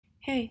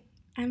Hey,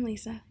 I'm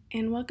Lisa,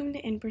 and welcome to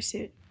In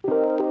Pursuit.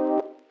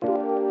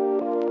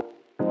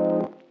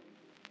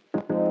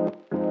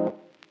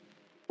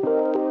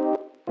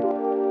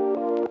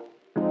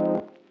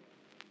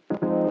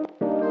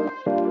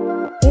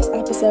 This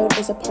episode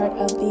is a part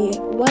of the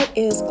What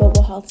is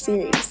Global Health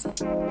series.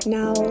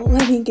 Now,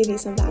 let me give you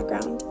some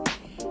background.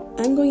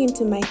 I'm going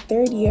into my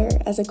third year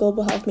as a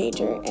global health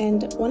major,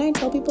 and when I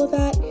tell people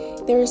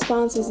that, their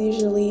response is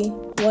usually,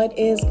 what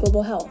is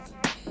global health?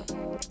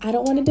 I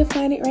don't want to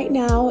define it right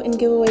now and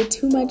give away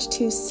too much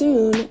too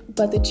soon,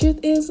 but the truth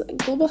is,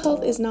 global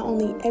health is not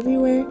only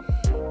everywhere,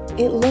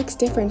 it looks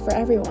different for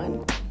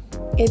everyone.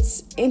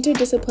 Its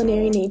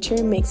interdisciplinary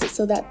nature makes it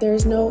so that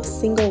there's no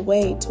single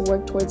way to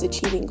work towards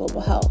achieving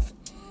global health.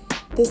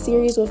 This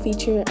series will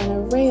feature an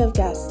array of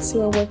guests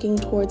who are working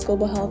towards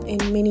global health in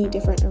many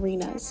different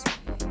arenas.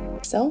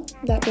 So,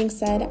 that being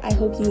said, I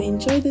hope you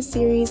enjoy this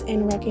series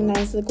and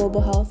recognize the global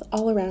health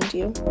all around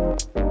you.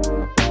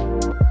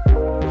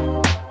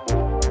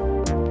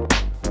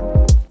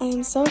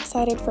 I am so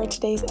excited for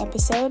today's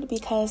episode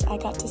because I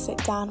got to sit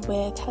down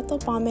with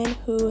Hetal Baman,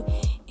 who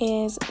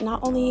is not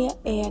only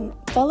a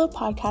fellow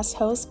podcast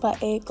host,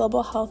 but a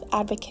global health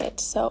advocate.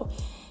 So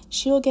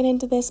she will get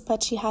into this,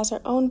 but she has her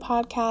own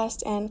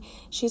podcast and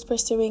she's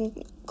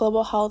pursuing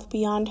global health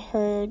beyond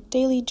her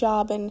daily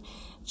job, and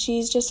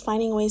she's just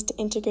finding ways to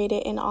integrate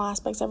it in all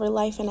aspects of her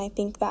life. And I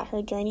think that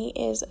her journey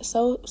is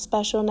so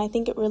special, and I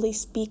think it really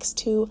speaks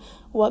to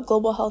what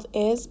global health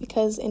is,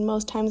 because in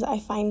most times I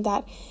find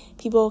that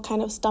people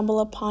kind of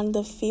stumble upon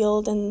the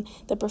field and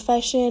the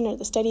profession or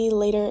the study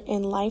later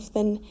in life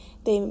than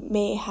they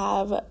may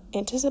have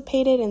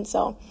anticipated. And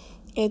so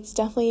it's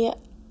definitely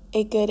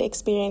a good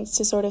experience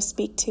to sort of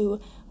speak to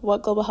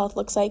what global health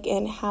looks like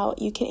and how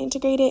you can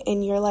integrate it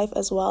in your life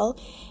as well.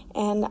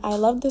 And I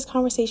love this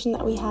conversation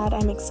that we had.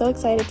 I'm so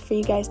excited for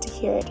you guys to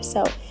hear it.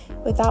 So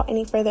without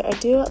any further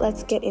ado,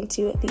 let's get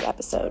into the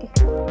episode.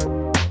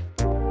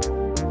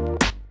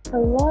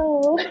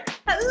 Hello.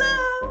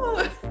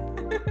 Hello.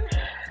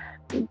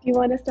 Do you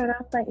want to start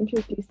off by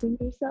introducing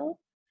yourself?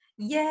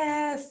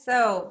 Yes.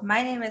 So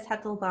my name is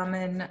Hetal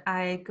Baman.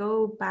 I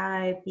go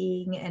by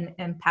being an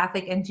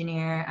empathic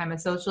engineer. I'm a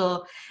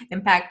social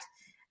impact,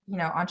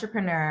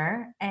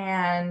 entrepreneur,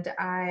 and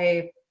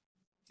I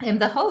am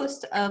the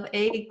host of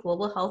a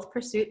Global Health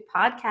Pursuit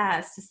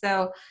podcast.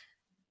 So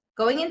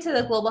going into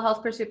the Global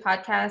Health Pursuit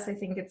podcast, I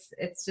think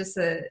it's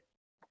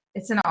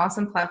an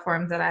awesome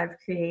platform that I've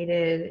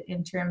created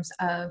in terms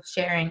of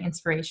sharing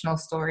inspirational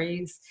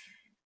stories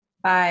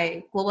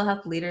by global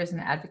health leaders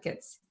and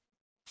advocates.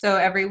 So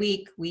every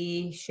week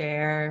we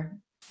share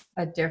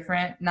a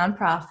different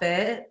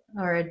nonprofit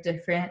or a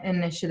different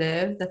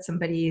initiative that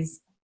somebody's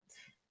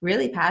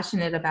really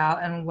passionate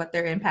about and what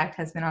their impact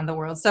has been on the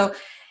world. So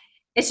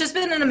it's just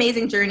been an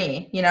amazing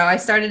journey. I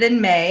started in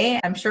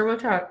May. I'm sure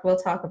we'll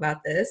talk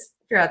about this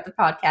throughout the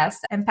podcast.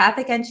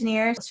 Empathic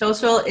engineer,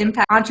 social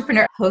impact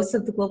entrepreneur, host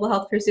of the Global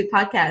Health Pursuit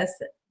podcast.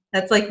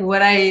 That's like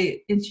what I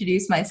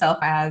introduce myself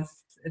as.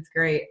 It's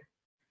great.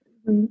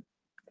 Mm-hmm.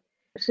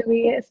 Should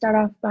we start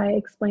off by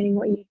explaining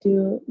what you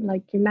do,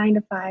 like your 9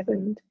 to 5,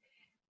 and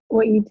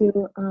what you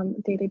do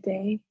day to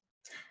day?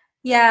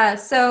 Yeah,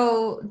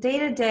 so day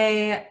to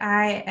day,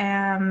 I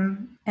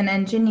am an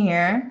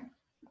engineer.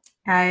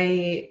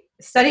 I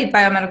studied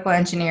biomedical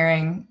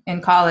engineering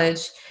in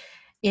college,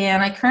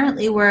 and I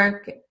currently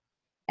work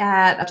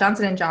at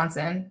Johnson &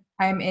 Johnson.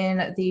 I'm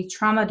in the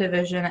trauma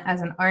division as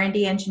an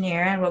R&D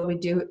engineer, and what we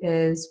do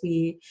is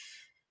we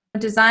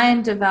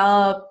design,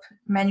 develop,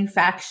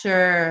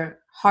 manufacture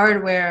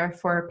hardware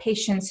for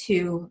patients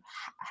who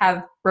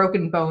have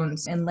broken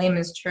bones. In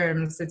layman's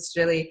terms, it's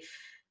really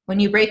when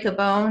you break a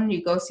bone,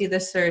 you go see the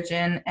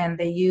surgeon, and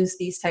they use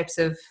these types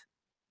of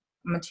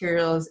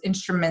materials,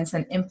 instruments,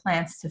 and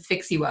implants to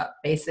fix you up,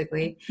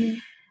 basically. Mm-hmm.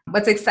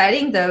 What's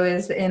exciting, though,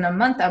 is in a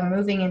month, I'm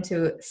moving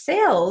into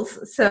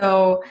sales.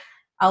 So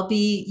I'll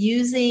be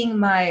using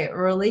my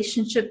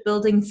relationship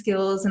building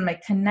skills and my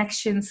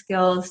connection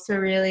skills to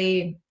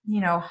really,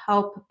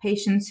 help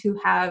patients who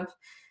have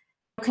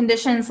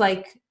conditions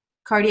like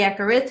cardiac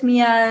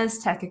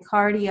arrhythmias,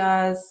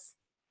 tachycardias,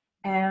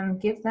 and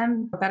give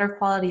them a better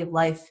quality of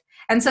life.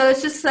 And so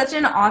it's just such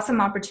an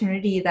awesome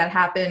opportunity that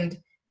happened,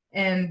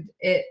 and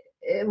it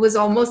was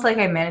almost like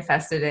I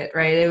manifested it,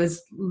 right? It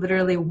was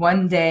literally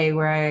one day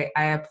where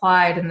I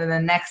applied, and then the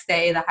next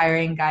day the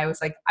hiring guy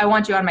was like, I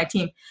want you on my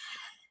team.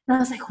 And I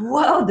was like,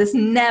 whoa, this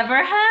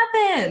never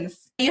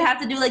happens. You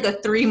have to do like a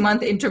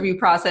 3-month interview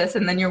process,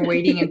 and then you're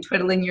waiting and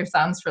twiddling your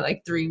thumbs for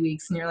like 3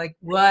 weeks. And you're like,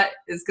 what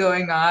is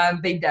going on?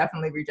 They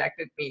definitely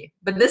rejected me.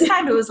 But this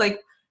time it was like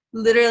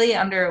literally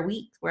under a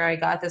week where I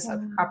got this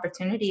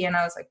opportunity, and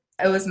I was like,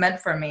 it was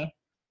meant for me.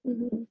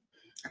 Mm-hmm.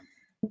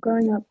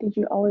 Growing up, did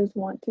you always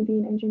want to be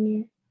an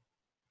engineer?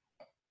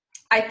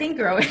 I think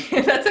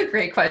that's a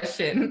great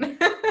question.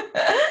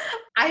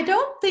 I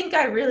don't think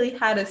I really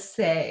had a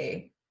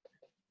say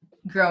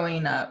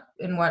growing up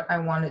in what I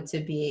wanted to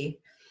be.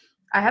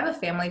 I have a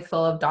family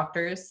full of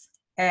doctors,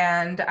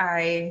 and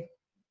I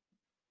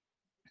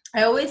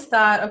always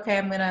thought, okay,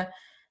 I'm going to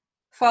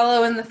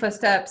follow in the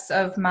footsteps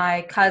of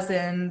my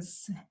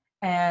cousins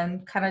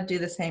and kind of do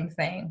the same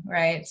thing,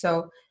 right?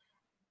 So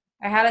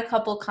I had a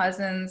couple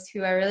cousins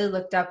who I really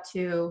looked up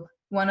to.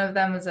 One of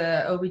them was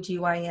a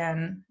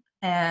OBGYN,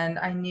 and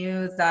I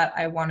knew that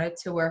I wanted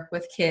to work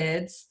with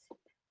kids.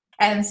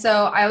 And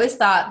so I always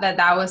thought that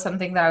that was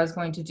something that I was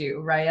going to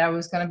do, right? I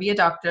was going to be a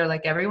doctor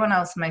like everyone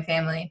else in my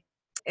family.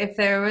 If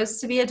there was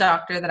to be a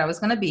doctor that I was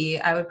going to be,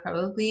 I would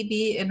probably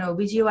be an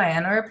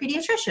OBGYN or a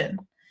pediatrician,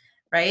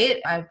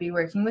 right? I'd be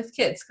working with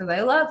kids because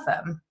I love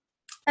them.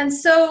 And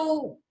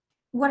so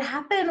what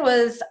happened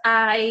was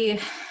I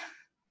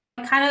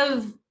kind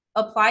of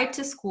applied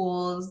to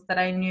schools that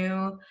I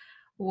knew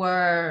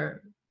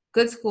were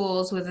good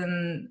schools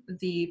within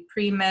the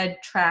pre-med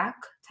track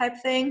type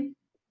thing.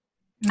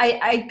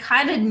 I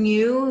kind of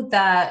knew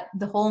that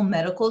the whole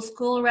medical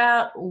school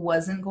route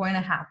wasn't going to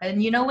happen.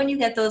 You know, when you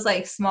get those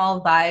like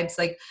small vibes,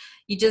 like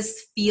you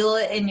just feel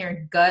it in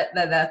your gut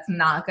that that's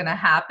not going to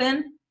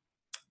happen.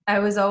 I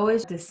was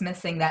always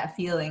dismissing that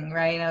feeling,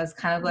 right? I was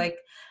kind of like,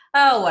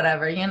 oh,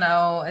 whatever,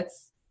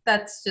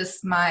 that's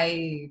just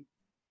my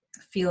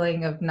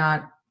feeling of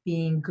not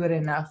being good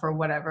enough or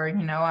whatever,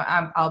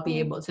 I'll be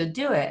able to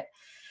do it.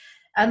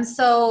 And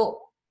so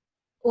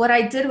what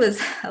I did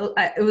was,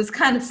 it was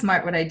kind of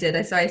smart what I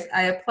did. So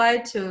I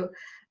applied to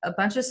a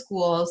bunch of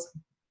schools.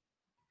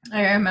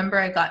 I remember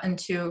I got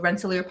into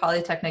Rensselaer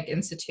Polytechnic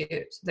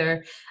Institute.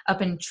 They're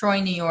up in Troy,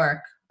 New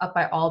York, up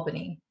by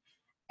Albany.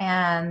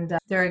 And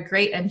they're a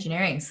great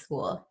engineering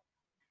school.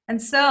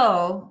 And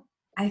so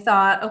I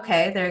thought,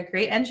 okay, they're a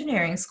great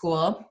engineering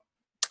school.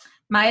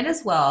 Might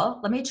as well,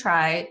 let me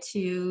try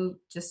to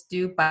just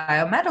do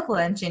biomedical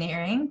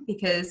engineering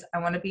because I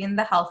want to be in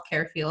the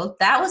healthcare field.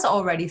 That was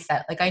already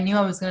set. Like I knew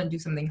I was going to do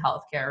something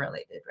healthcare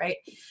related, right?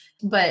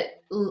 But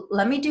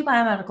let me do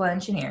biomedical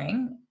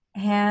engineering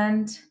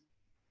and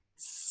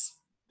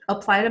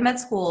apply to med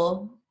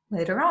school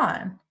later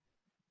on.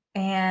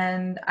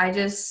 And I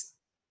just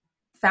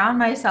found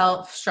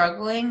myself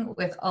struggling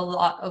with a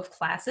lot of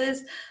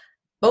classes,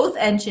 both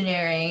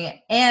engineering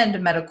and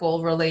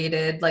medical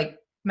related, like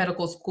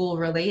medical school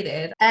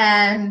related.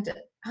 And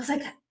I was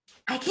like,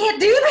 I can't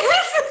do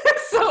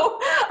this. So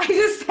I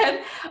just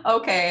said,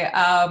 okay,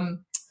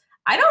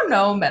 I don't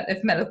know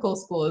if medical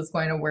school is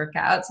going to work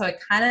out. So I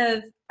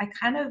kind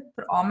of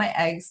put all my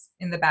eggs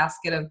in the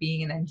basket of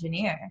being an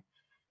engineer.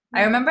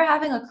 I remember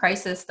having a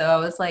crisis though. I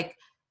was like,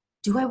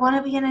 do I want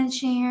to be an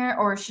engineer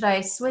or should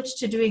I switch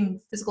to doing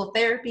physical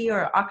therapy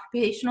or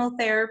occupational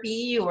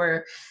therapy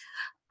or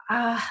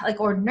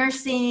or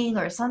nursing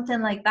or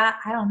something like that?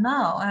 I don't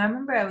know. And I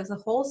remember I was a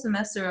whole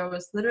semester, I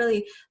was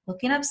literally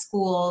looking up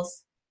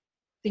schools,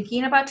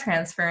 thinking about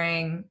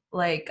transferring.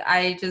 Like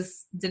I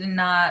just did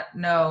not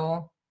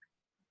know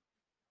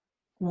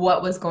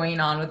what was going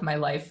on with my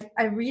life.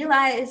 I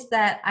realized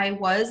that I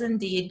was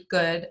indeed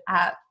good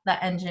at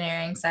the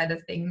engineering side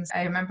of things.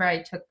 I remember I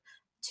took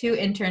 2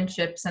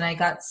 internships and I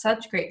got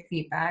such great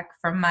feedback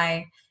from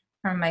my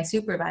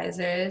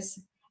supervisors.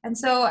 And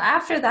so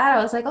after that,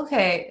 I was like,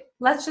 okay,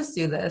 let's just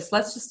do this.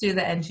 Let's just do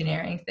the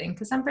engineering thing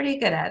because I'm pretty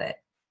good at it.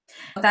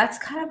 That's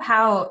kind of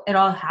how it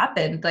all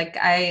happened. Like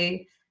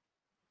I'm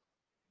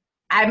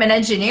an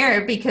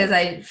engineer because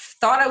I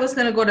thought I was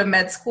going to go to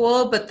med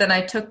school, but then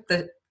I took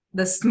the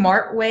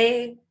smart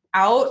way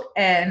out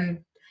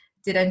and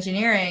did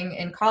engineering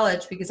in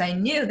college because I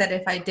knew that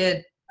if I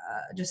did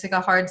just like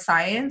a hard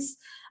science,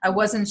 I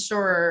wasn't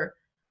sure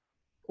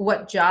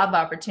what job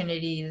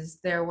opportunities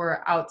there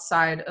were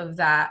outside of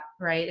that,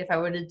 right? If I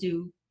were to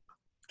do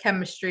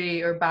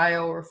chemistry or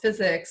bio or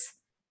physics,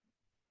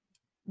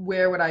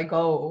 where would I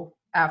go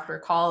after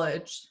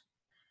college?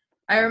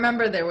 I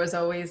remember there was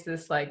always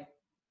this like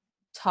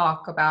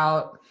talk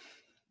about,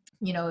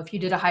 if you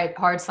did a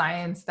hard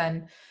science,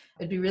 then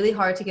it'd be really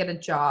hard to get a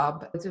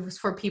job. It was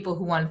for people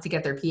who wanted to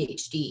get their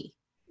PhD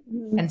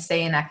and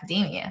stay in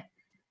academia.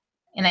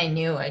 And I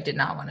knew I did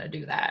not want to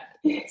do that.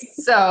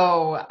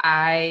 So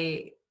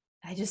I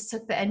just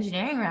took the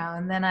engineering route,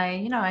 and then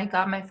I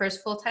got my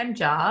first full-time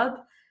job,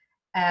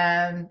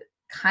 and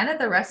kind of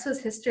the rest was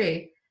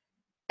history.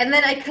 And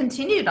then I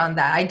continued on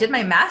that. I did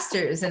my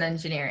master's in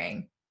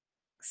engineering.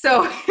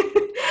 So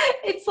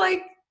it's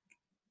like,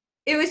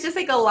 it was just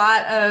like a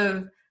lot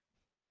of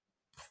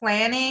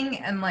planning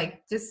and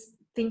like just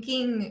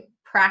thinking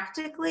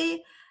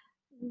practically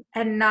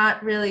and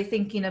not really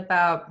thinking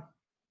about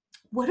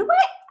what do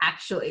I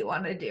actually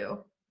want to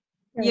do,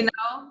 Right.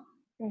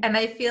 Right. And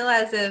I feel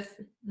as if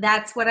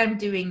that's what I'm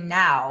doing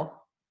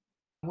now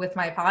with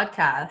my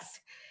podcast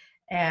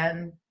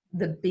and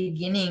the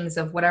beginnings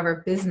of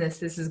whatever business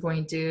this is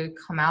going to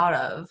come out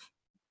of,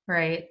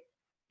 right?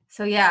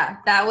 So yeah,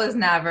 that was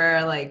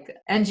never like,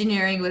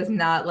 engineering was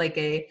not like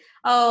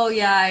oh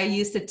yeah, I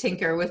used to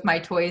tinker with my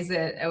toys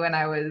when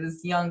I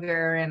was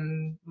younger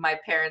and my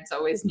parents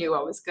always knew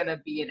I was going to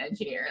be an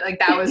engineer. Like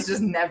that was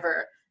just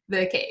never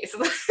the case.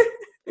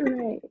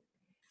 Right.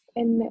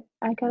 And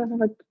I kind of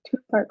have a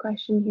 2-part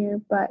question here,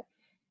 but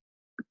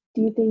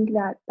do you think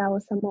that that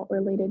was somewhat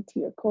related to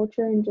your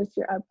culture and just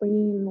your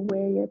upbringing and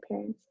where your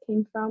parents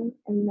came from?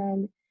 And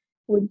then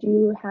would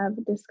you have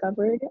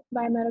discovered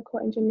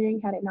biomedical engineering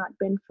had it not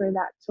been for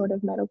that sort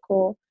of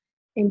medical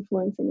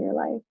influence in your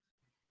life?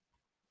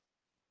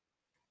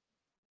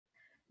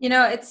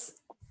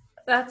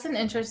 That's an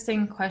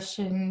interesting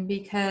question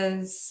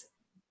because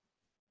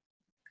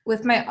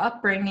with my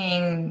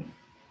upbringing,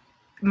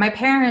 my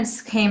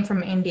parents came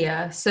from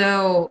India.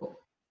 So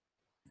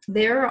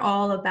they're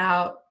all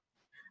about,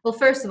 well,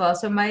 first of all,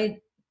 so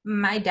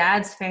my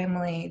dad's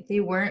family, they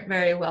weren't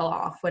very well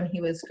off when he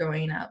was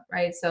growing up,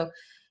 right? So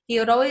he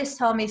would always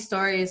tell me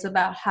stories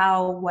about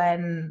how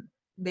when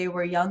they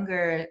were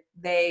younger,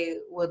 they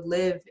would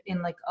live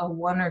in like a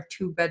 1 or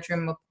 2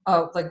 bedroom,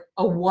 like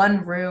a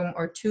 1 room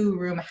or 2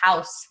 room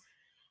house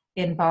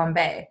in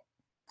Bombay,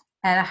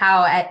 and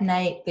how at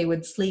night they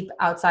would sleep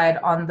outside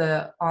on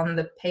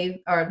the pave,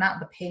 or not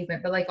the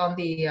pavement, but like on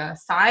the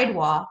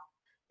sidewalk,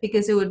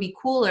 because it would be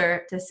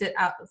cooler to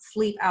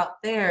sleep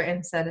out there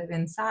instead of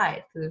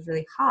inside because it was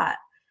really hot.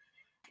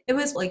 It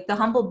was like the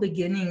humble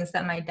beginnings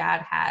that my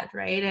dad had,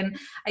 right? And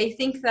I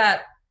think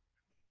that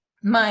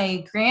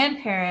my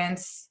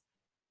grandparents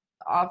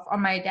off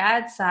on my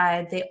dad's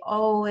side, they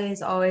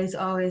always, always,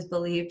 always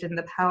believed in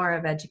the power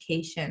of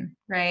education,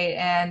 right?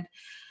 And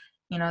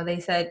they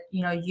said,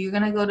 you're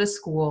going to go to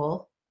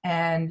school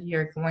and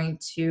you're going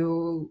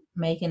to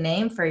make a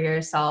name for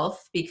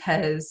yourself,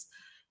 because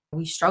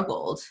we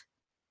struggled.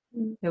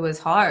 It was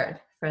hard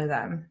for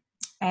them.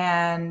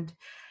 And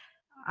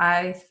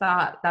I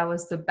thought that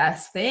was the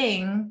best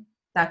thing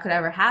that could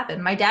ever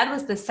happen. My dad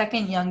was the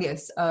second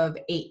youngest of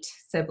 8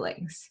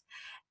 siblings.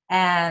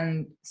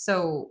 And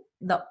so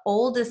the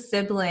oldest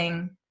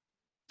sibling,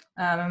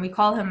 and we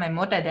call him my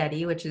mota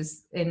daddy, which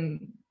is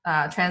in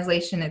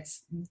translation,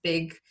 it's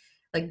big,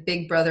 like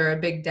big brother or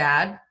big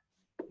dad,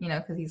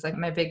 because he's like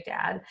my big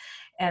dad.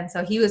 And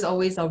so he was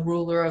always a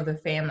ruler of the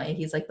family.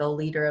 He's like the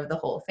leader of the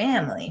whole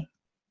family.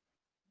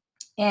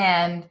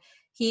 And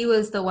he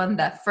was the one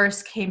that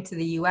first came to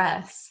the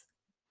US.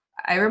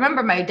 I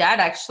remember my dad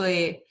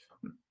actually,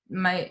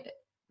 my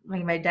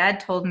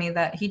dad told me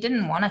that he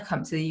didn't want to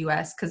come to the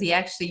US because he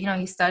actually,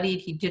 he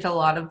studied, he did a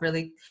lot of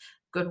really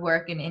good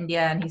work in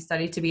India, and he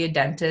studied to be a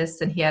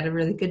dentist, and he had a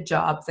really good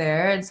job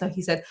there. And so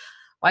he said,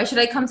 why should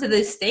I come to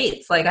the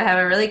States? Like, I have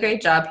a really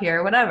great job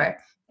here, whatever.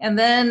 And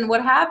then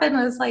what happened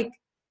was like,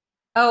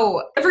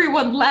 oh,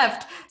 everyone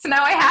left. So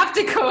now I have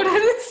to go to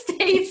the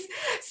States.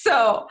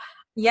 So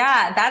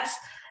yeah, that's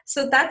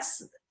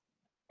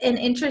an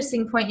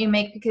interesting point you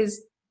make,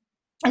 because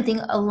I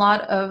think a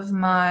lot of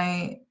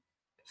my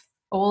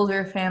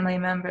older family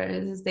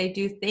members, they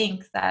do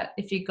think that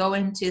if you go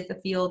into the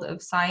field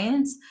of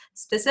science,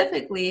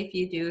 specifically if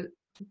you do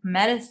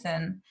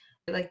medicine,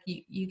 like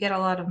you get a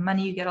lot of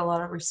money, you get a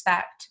lot of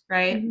respect,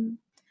 right? Mm-hmm.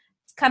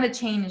 It's kind of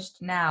changed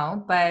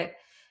now, but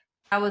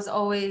that was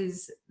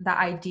always the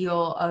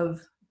ideal of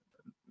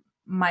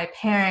my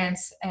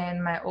parents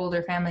and my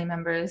older family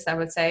members. I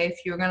would say, if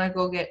you're going to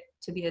go get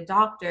to be a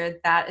doctor,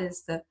 that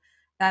is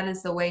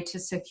the way to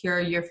secure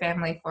your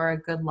family for a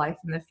good life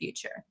in the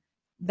future.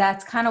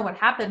 That's kind of what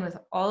happened with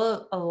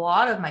a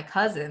lot of my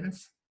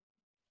cousins.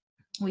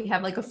 We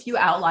have like a few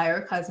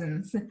outlier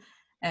cousins,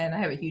 and I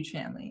have a huge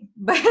family.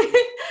 But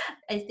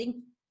I think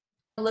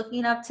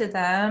looking up to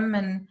them,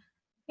 and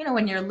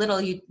when you're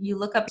little, you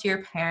look up to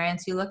your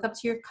parents, you look up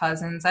to your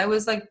cousins. I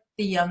was like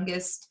the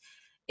youngest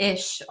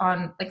ish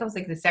I was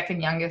like the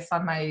second youngest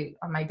on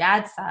my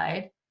dad's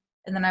side,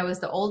 and then I was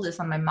the oldest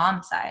on my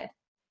mom's side.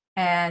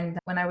 And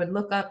when I would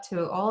look up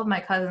to all of my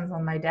cousins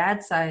on my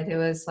dad's side, it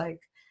was like,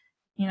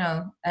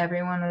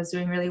 everyone was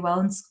doing really well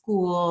in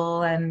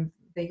school, and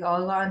they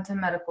all got into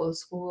medical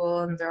school,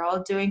 and they're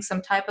all doing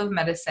some type of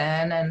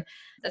medicine. And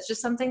that's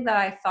just something that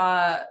I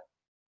thought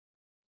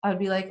I'd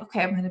be like,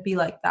 okay, I'm going to be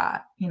like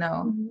that,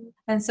 Mm-hmm.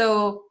 And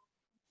so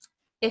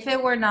if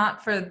it were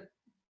not for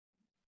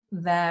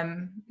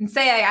them, and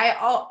say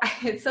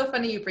it's so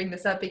funny you bring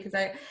this up, because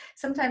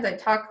sometimes I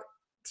talk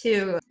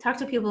to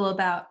people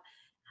about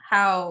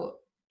how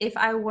if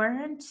I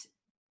weren't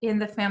in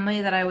the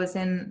family that I was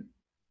in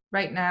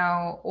right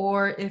now,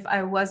 or if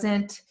I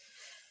wasn't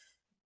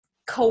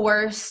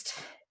coerced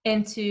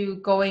into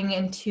going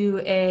into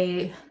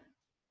a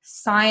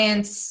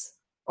science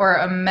or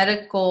a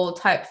medical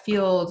type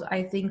field,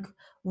 I think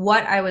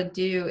what I would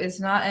do is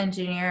not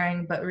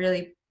engineering, but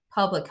really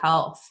public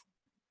health.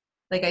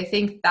 Like, I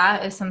think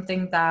that is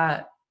something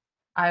that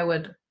I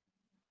would,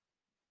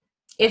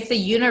 if the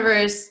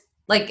universe,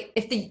 like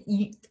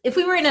if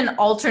we were in an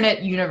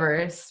alternate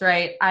universe,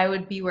 right, I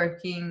would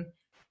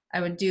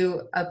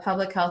do a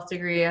public health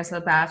degree as a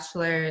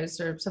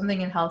bachelor's or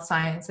something in health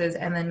sciences,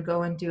 and then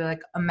go and do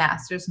like a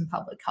master's in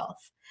public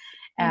health.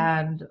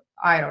 And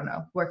I don't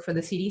know, work for the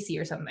CDC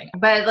or something.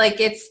 But like,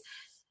 it's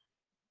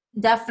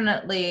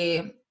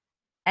definitely,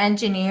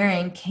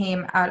 engineering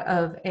came out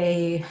of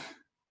a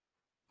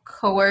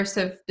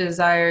coercive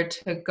desire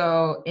to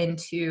go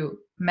into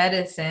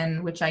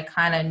medicine, which I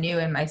kind of knew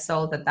in my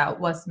soul that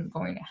wasn't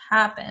going to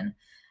happen.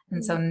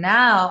 And so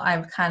now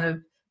I'm kind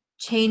of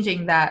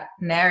changing that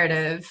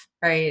narrative,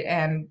 right?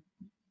 And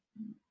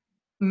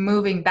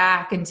moving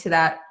back into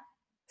that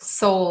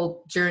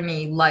soul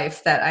journey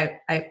life that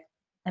I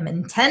am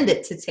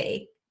intended to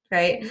take,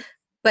 right?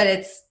 But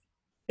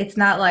it's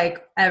not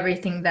like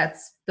everything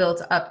that's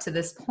built up to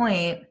this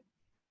point.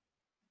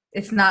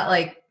 It's not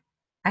like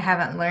I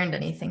haven't learned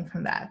anything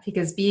from that,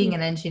 because being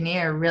an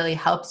engineer really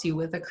helps you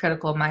with a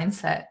critical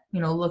mindset,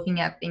 looking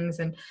at things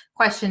and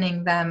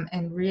questioning them,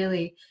 and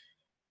really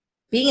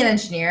being an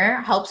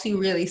engineer helps you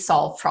really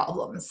solve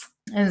problems.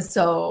 And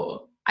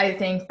so I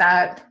think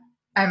that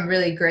I'm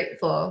really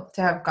grateful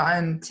to have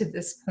gotten to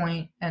this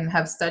point and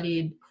have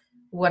studied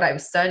what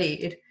I've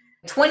studied.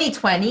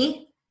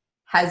 2020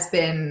 has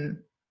been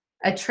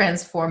a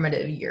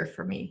transformative year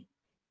for me.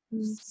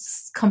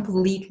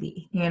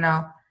 Completely,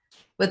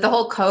 with the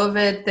whole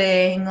COVID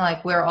thing,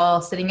 like we're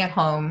all sitting at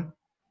home.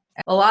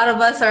 A lot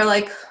of us are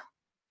like,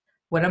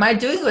 what am I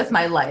doing with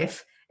my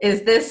life?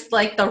 Is this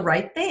like the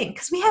right thing?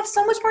 Because we have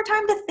so much more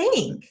time to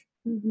think,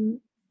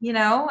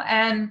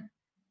 and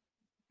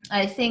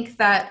I think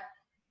that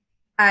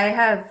I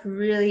have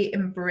really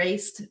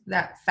embraced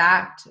that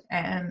fact.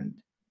 And,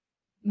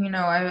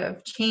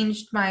 I've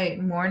changed my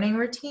morning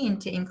routine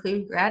to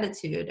include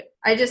gratitude.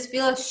 I just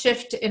feel a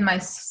shift in my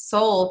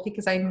soul,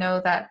 because I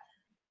know that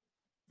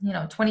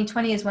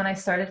 2020 is when I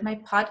started my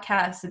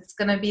podcast. It's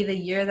going to be the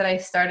year that I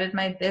started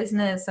my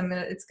business.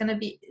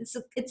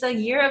 It's a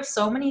year of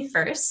so many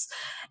firsts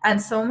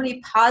and so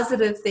many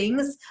positive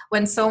things,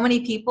 when so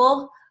many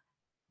people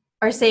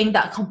are saying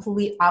that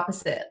complete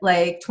opposite.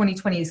 Like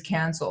 2020 is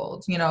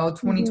canceled,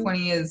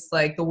 2020 is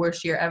like the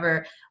worst year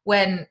ever.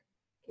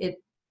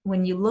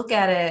 When you look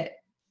at it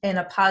in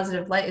a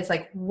positive light, it's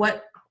like,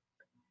 what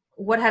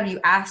have you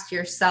asked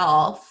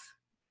yourself?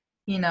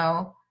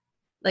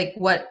 Like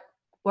what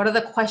are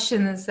the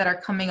questions that are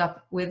coming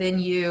up within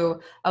you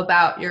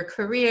about your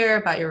career,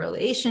 about your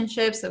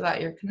relationships,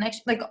 about your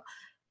connection? Like,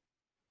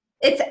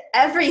 it's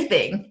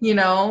everything,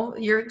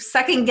 you're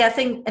second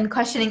guessing and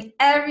questioning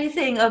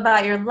everything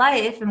about your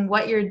life and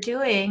what you're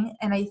doing.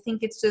 And I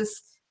think it's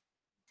just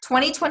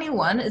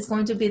 2021 is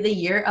going to be the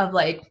year of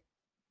like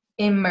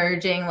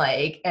emerging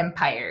like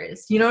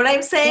empires. You know what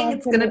I'm saying? Definitely.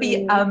 It's going to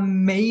be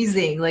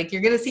amazing. Like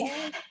you're going to see,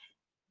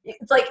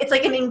 it's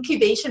like an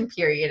incubation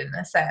period in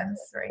a sense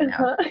right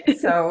now.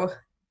 So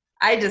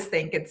I just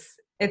think it's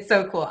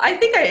so cool. I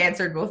think I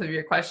answered both of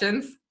your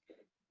questions.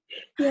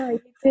 Yeah,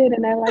 you did.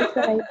 And I like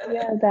the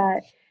idea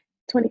that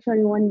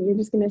 2021, you're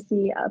just going to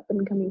see up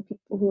and coming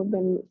people who have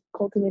been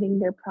cultivating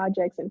their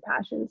projects and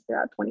passions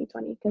throughout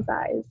 2020, because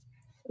that is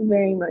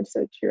very much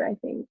so true, I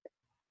think.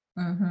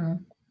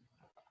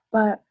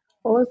 But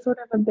what was sort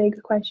of a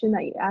big question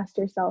that you asked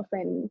yourself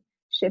and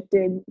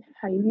shifted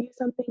how you view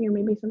something, or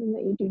maybe something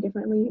that you do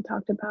differently? You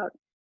talked about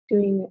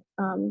doing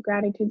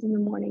gratitudes in the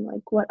morning.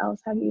 Like, what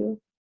else have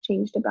you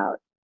changed about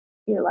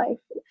your life?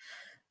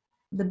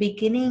 The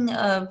beginning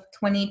of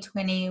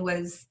 2020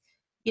 was,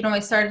 I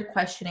started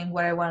questioning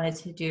what I wanted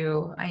to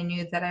do. I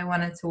knew that I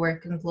wanted to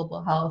work in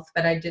global health,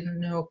 but I didn't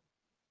know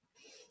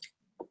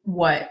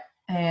what.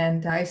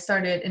 And I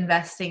started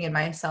investing in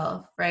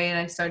myself, right?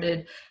 I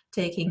started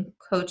taking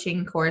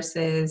coaching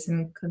courses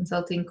and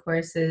consulting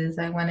courses.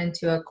 I went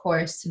into a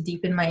course to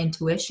deepen my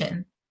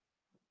intuition.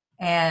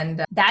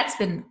 And that's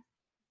been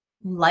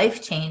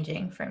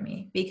life-changing for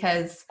me,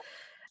 because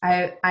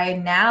I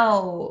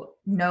now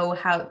know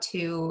how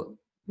to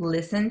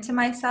listen to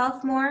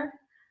myself more.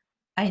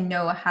 I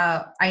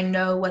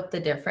know what the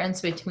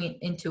difference between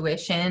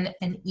intuition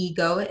and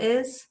ego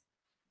is,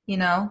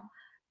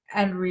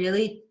 and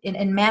really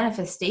in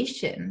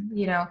manifestation,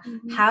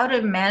 how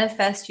to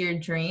manifest your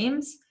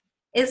dreams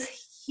is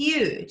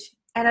huge.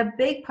 And a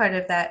big part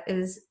of that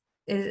is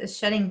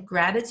shedding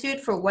gratitude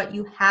for what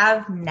you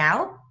have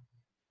now,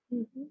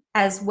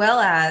 as well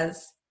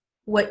as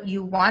what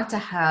you want to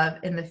have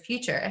in the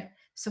future.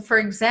 So for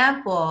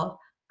example,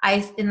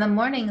 in the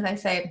mornings, I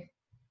say,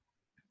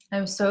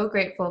 I'm so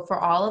grateful for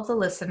all of the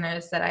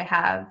listeners that I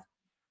have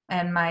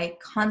and my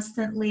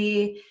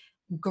constantly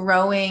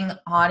growing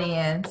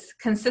audience,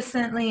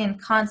 consistently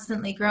and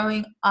constantly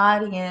growing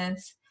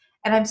audience.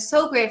 And I'm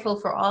so grateful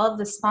for all of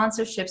the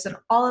sponsorships and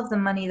all of the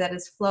money that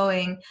is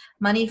flowing.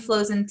 Money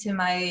flows into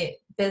my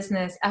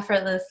business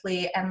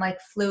effortlessly and like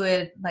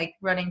fluid, like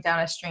running down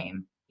a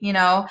stream.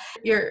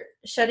 You're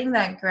shedding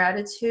that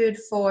gratitude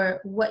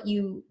for what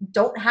you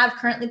don't have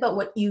currently, but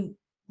what you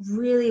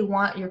really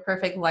want your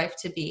perfect life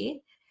to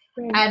be.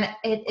 Right. And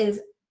it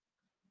is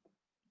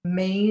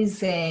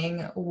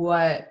amazing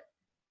what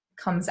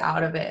comes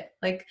out of it.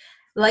 Like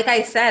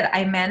I said,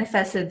 I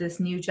manifested this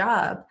new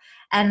job,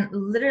 and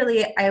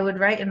literally I would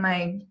write in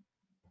my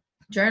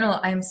journal,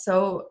 I'm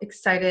so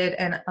excited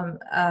and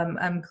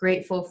I'm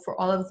grateful for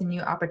all of the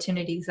new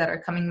opportunities that are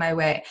coming my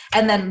way.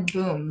 And then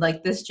boom,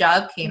 like this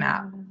job came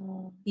out.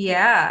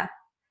 Yeah.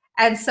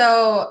 And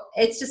so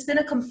it's just been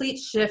a complete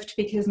shift,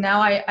 because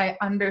now I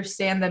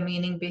understand the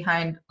meaning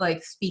behind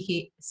like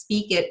speak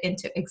it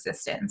into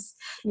existence.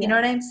 Yeah. You know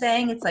what I'm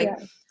saying? It's like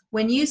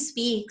when you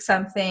speak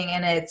something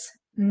and it's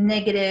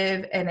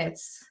negative and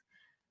it's,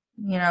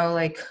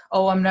 like,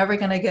 oh, I'm never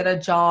going to get a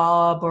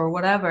job or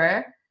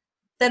whatever,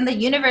 then the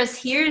universe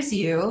hears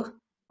you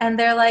and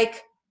they're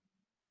like,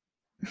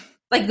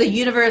 like the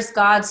universe,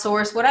 God,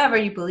 source, whatever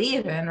you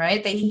believe in,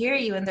 right? They hear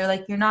you and they're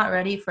like, you're not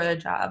ready for the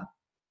job.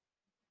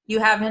 You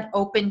haven't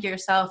opened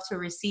yourself to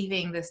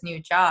receiving this new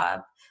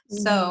job.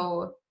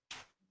 So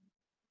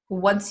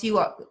once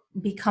you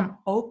become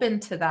open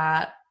to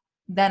that,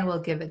 then we'll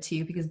give it to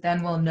you, because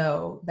then we'll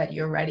know that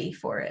you're ready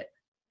for it.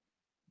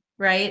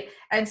 Right.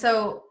 And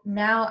so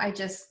now I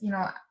just,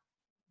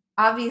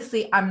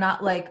 obviously I'm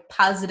not like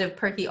positive,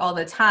 perky all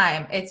the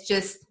time. It's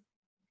just,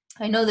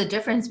 I know the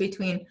difference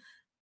between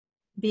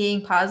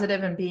being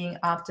positive and being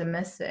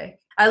optimistic.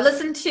 I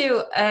listened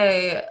to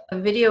a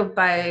video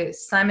by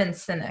Simon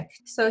Sinek.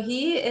 So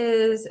he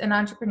is an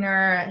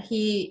entrepreneur.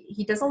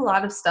 He does a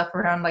lot of stuff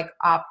around like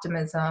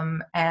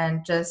optimism,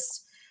 and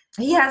just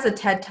he has a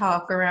TED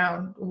talk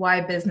around why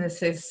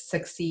businesses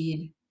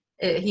succeed.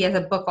 He has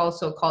a book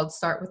also called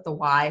Start with the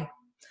Why.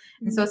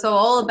 And so it's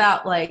all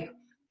about like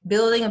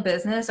building a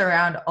business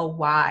around a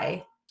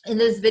why. In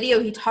this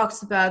video, he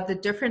talks about the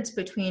difference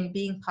between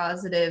being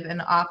positive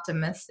and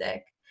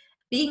optimistic.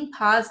 Being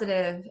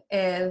positive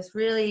is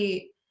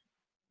really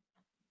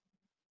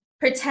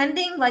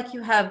pretending like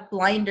you have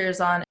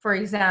blinders on. For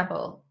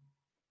example,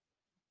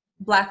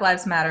 Black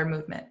Lives Matter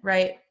movement,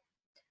 right?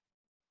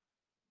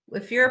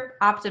 If you're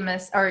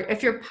optimist, or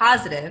if you're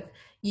positive,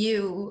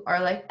 you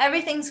are like,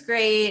 everything's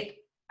great.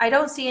 I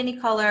don't see any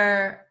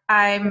color.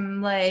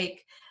 I'm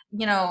like,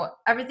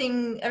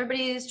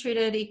 everybody is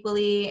treated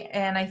equally.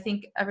 And I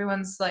think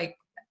everyone's like,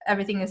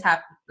 everything is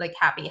happy,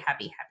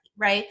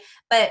 right?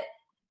 But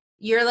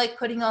you're like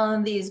putting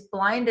on these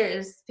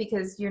blinders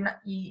because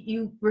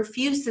you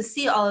refuse to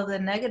see all of the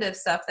negative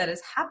stuff that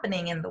is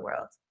happening in the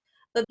world.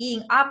 But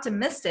being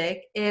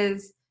optimistic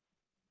is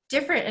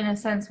different in a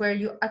sense where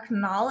you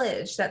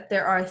acknowledge that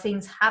there are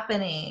things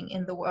happening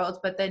in the world,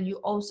 but then you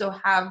also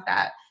have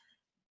that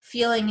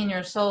feeling in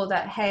your soul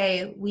that,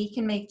 hey, we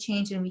can make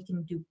change and we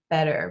can do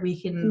better.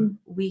 We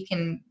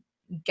can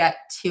get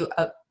to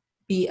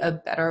be a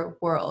better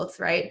world,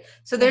 right?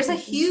 So there's a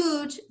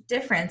huge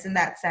difference in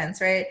that sense,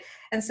 right?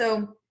 And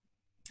so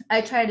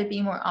I try to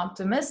be more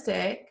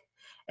optimistic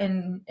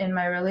in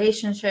my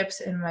relationships,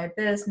 in my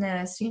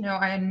business.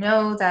 I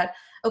know that,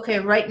 okay,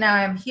 right now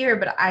I'm here,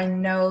 but I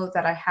know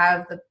that I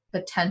have the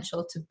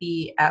potential to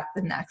be at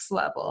the next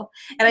level.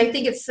 And I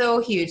think it's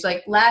so huge.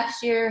 Like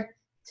last year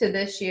to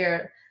this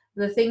year,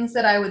 the things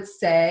that I would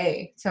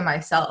say to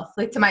myself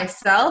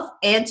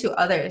and to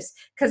others,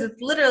 because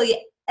it's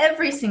literally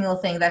every single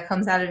thing that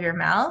comes out of your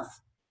mouth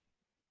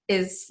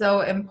is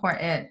so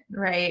important,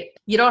 right?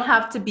 You don't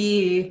have to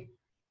be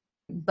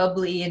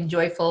bubbly and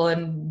joyful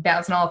and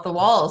bouncing off the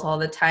walls all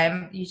the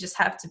time. You just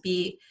have to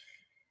be,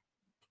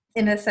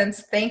 in a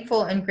sense,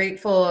 thankful and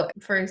grateful.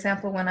 For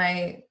example, when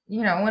I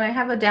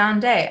have a down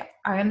day,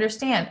 I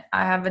understand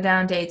I have a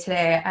down day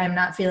today. I'm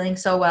not feeling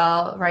so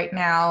well right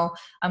now.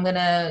 I'm going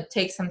to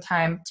take some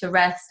time to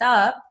rest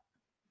up,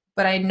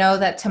 but I know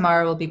that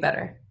tomorrow will be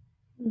better,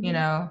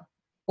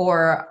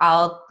 or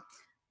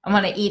I'm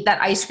going to eat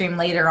that ice cream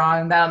later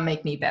on. That'll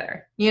make me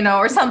better,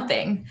 or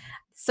something.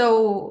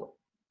 So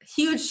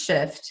huge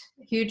shift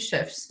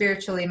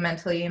spiritually,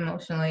 mentally,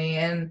 emotionally.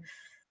 And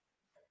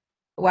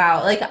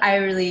wow, like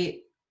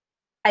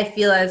I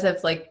feel as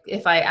if like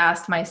if I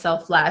asked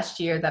myself last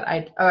year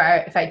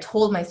if I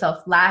told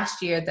myself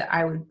last year that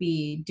I would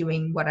be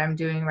doing what I'm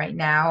doing right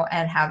now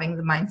and having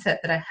the mindset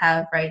that I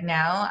have right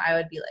now, I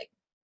would be like,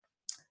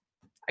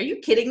 are you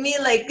kidding me?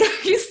 Like,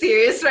 are you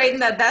serious right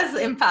now? That's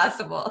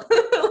impossible.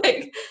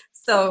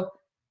 So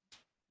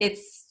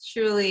it's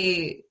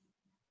truly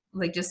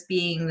like just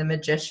being the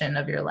magician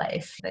of your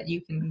life, that you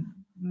can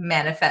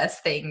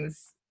manifest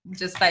things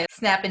just by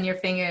snapping your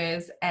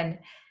fingers and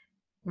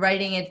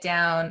writing it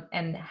down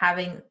and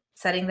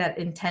setting that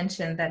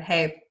intention that,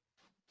 hey,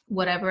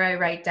 whatever I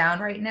write down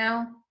right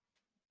now,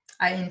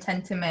 I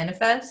intend to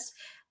manifest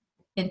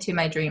into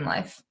my dream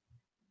life.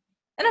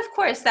 And of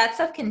course that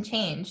stuff can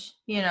change,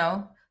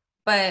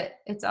 but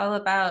it's all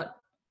about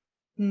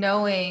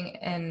knowing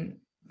and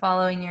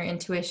following your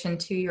intuition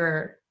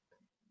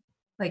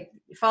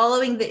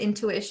following the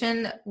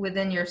intuition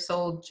within your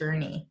soul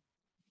journey.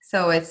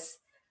 So it's,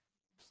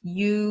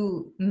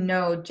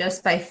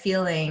 just by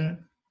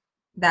feeling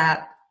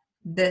that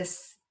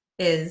this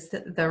is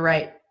the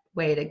right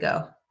way to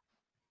go.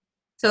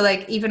 So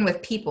like even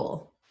with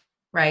people,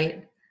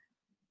 right?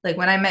 Like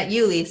when I met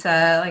you,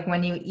 Lisa, like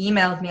when you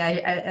emailed me,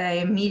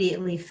 I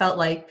immediately felt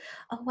like,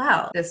 oh,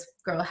 wow, this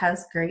girl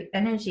has great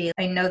energy.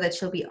 I know that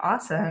she'll be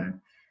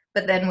awesome.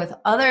 But then with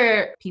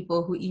other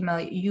people who email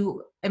you,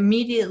 you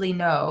immediately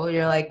know,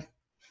 you're like,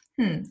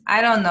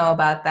 I don't know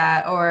about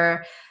that.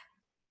 Or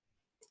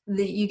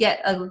you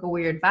get a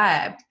weird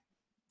vibe.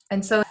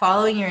 And so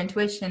following your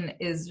intuition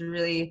is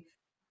really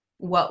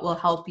what will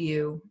help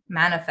you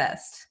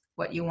manifest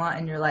what you want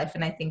in your life.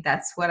 And I think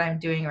that's what I'm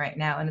doing right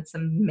now. And it's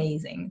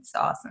amazing. It's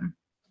awesome.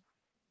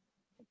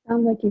 It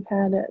sounds like you've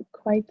had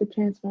quite the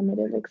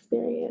transformative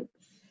experience.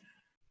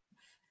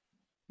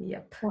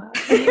 Yep. Wow.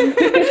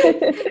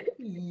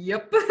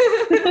 Yep.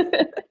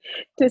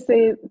 To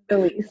say the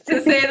least.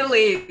 To say the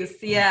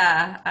least.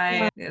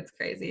 Yeah. It's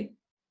crazy.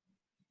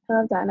 I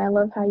love that. And I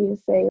love how you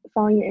say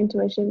following your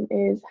intuition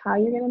is how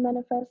you're going to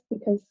manifest,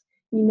 because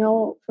you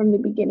know from the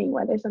beginning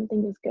whether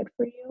something is good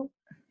for you.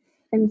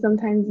 And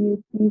sometimes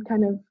you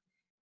kind of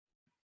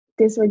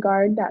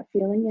disregard that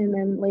feeling, and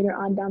then later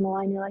on down the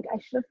line you're like, I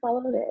should have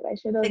followed it. I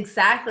should have.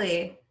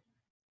 Exactly.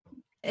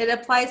 It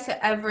applies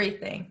to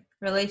everything: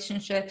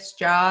 relationships,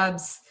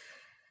 jobs,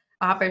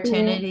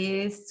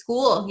 opportunities,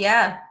 school.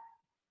 Yeah,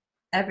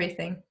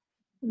 everything.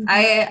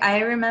 I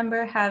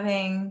remember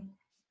having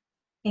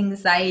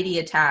anxiety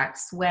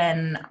attacks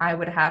when I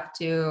would have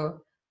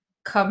to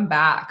come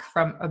back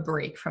from a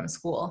break from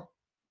school.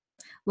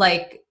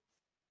 Like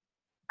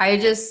I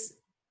just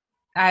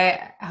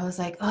I was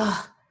like,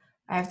 oh,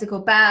 I have to go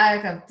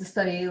back. I have to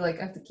study, like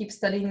I have to keep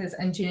studying this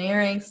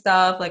engineering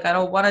stuff. Like I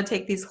don't want to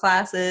take these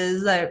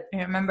classes. I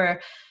remember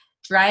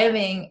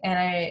driving,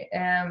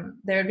 and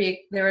there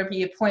would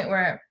be a point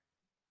where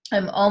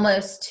I'm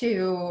almost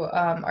to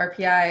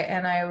RPI,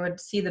 and I would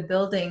see the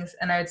buildings,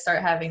 and I would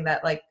start having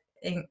that like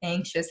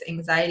anxious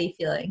anxiety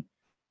feeling.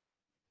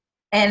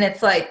 And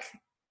it's like,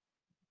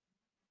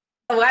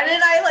 why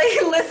didn't I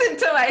like listen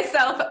to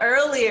myself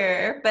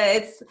earlier?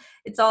 But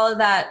it's all of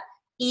that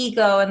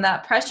ego and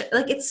that pressure.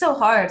 Like it's so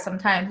hard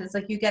sometimes. It's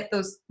like you get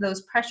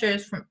those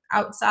pressures from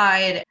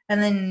outside,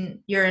 and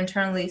then you're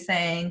internally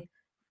saying,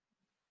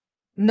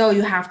 no,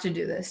 you have to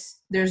do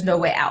this. There's no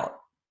way out.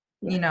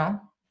 You know?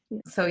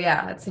 So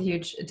yeah, it's a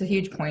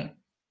huge point.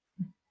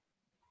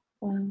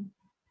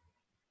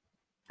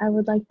 I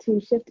would like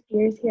to shift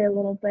gears here a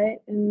little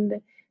bit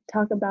and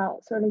talk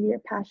about sort of your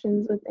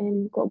passions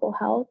within global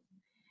health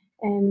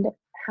and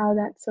how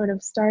that sort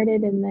of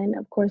started, and then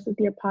of course with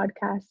your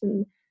podcast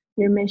and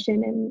your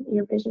mission and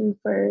your vision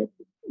for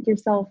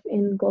yourself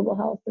in global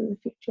health in the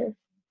future.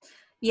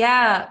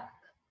 Yeah,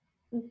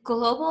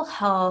 global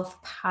health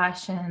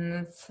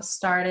passions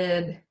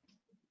started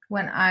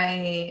when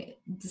I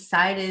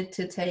decided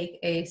to take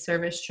a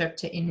service trip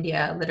to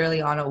India,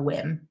 literally on a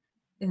whim.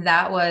 And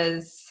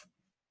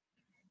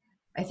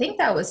I think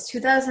that was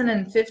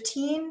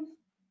 2015,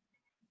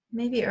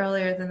 maybe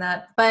earlier than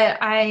that. But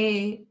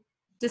I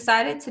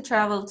decided to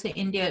travel to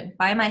India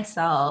by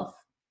myself,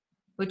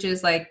 which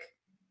is like,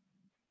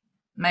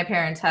 my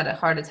parents had a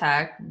heart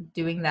attack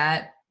doing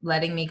that,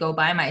 letting me go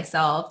by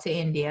myself to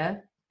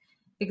India.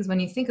 Because when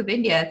you think of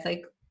India, it's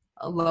like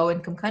a low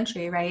income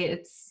country, right?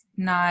 It's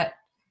not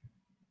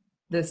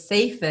the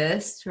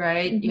safest,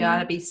 right? You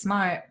gotta be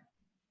smart.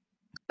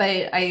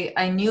 But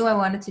I knew I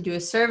wanted to do a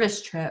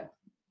service trip,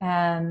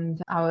 and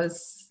I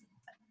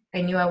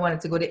knew I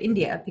wanted to go to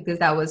India because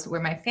that was where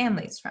my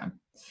family's from.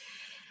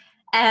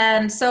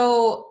 And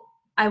so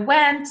I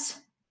went,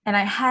 and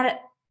I had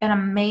an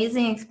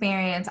amazing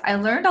experience. I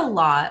learned a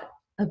lot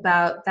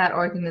about that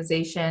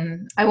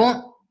organization. I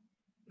won't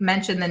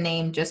mention the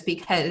name just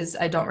because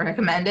I don't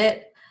recommend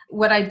it.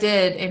 What I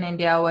did in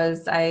India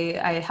was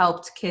I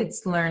helped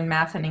kids learn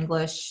math and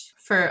English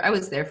I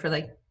was there for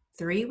like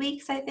 3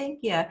 weeks, I think.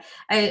 Yeah.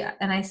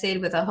 I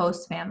stayed with a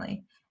host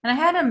family. And I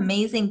had an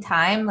amazing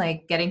time,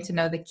 like getting to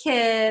know the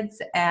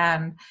kids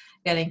and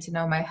getting to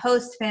know my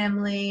host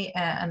family.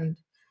 And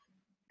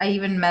I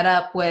even met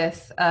up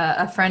with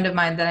a friend of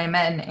mine that I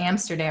met in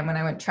Amsterdam when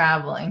I went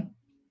traveling.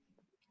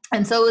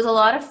 And so it was a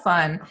lot of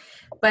fun.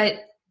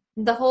 But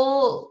the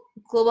whole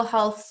global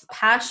health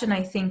passion,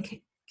 I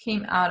think,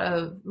 came out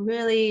of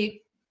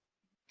really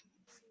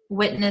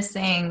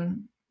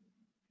witnessing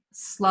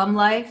slum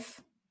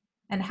life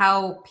and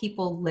how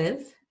people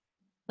live,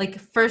 like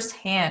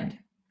firsthand.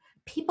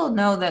 People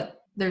know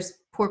that there's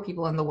poor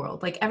people in the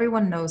world. Like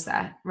everyone knows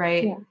that,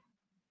 right? Yeah.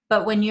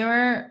 But when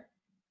you're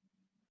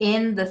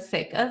in the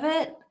thick of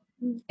it,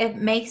 it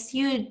makes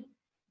you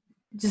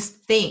just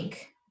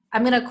think.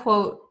 I'm going to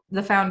quote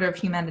the founder of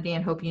Humanity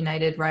and Hope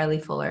United, Riley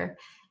Fuller.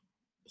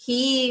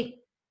 He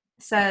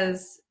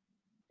says,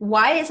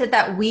 why is it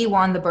that we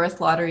won the birth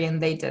lottery and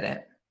they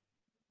didn't?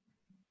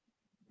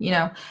 You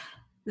know,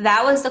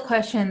 that was the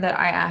question that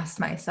I asked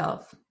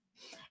myself.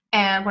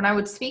 And when I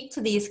would speak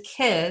to these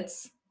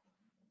kids,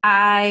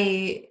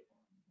 I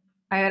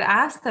would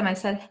ask them, I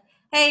said,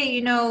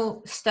 hey,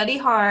 study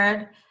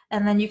hard,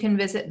 and then you can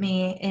visit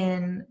me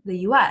in the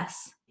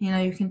US.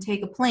 You can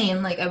take a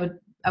plane. Like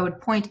I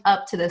would point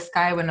up to the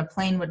sky when a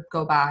plane would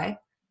go by.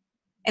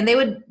 And they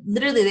would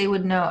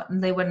know,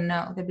 and they wouldn't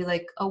know. They'd be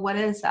like, oh, what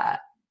is that?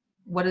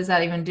 What does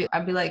that even do?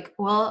 I'd be like,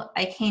 well,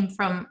 I came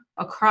from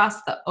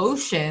across the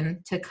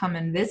ocean to come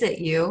and visit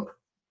you.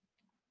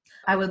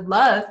 I would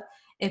love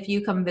if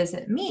you come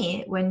visit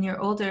me when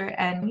you're older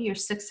and you're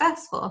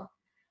successful.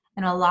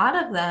 And a lot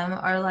of them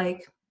are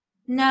like,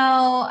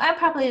 no, I'm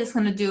probably just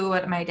going to do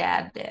what my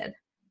dad did,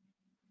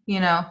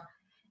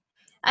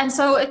 And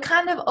so it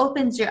kind of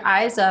opens your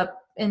eyes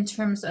up in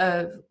terms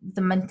of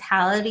the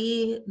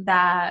mentality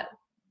that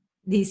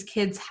these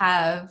kids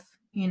have.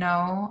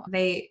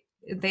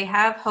 They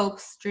have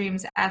hopes,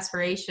 dreams,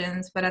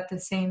 aspirations, but at the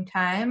same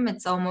time,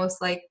 it's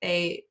almost like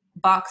they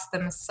box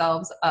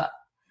themselves up.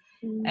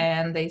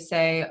 And they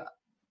say,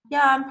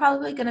 yeah, I'm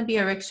probably going to be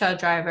a rickshaw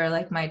driver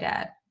like my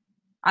dad.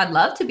 I'd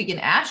love to be an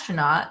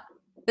astronaut,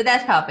 but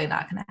that's probably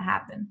not going to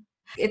happen.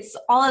 It's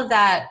all of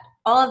that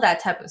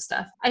type of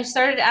stuff. I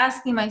started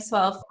asking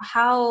myself,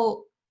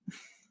 how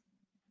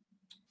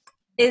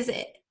do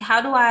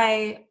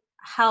I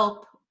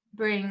help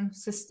bring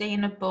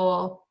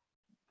sustainable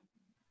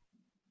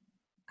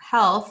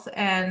health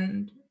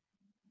and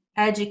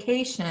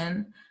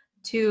education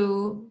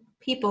to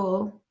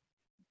people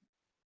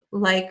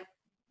like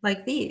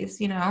these,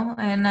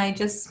 and I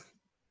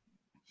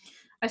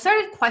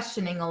started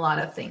questioning a lot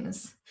of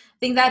things. I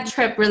think that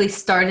trip really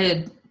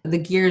started the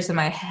gears in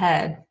my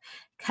head,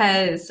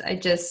 because I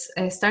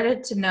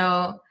started to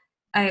know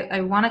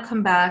I want to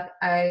come back.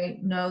 I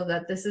know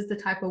that this is the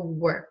type of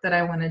work that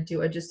I want to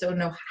do. I just don't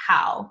know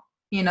how,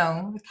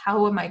 like,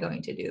 how am I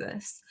going to do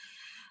this?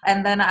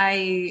 And then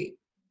I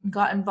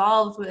got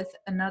involved with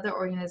another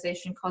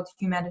organization called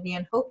Humanity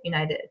and Hope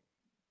United,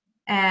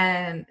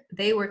 and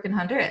they work in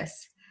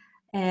Honduras.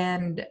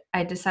 And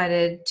I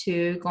decided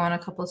to go on a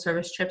couple of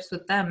service trips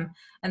with them.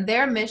 And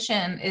their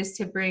mission is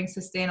to bring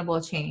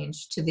sustainable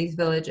change to these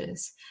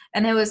villages.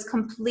 And it was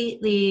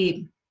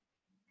completely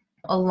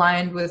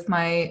aligned with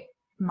my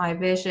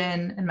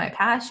vision and my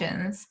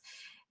passions.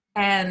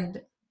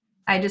 And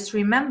I just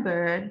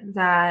remember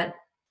that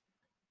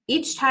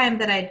each time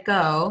that I'd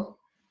go,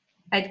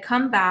 I'd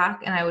come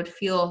back and I would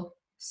feel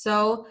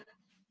so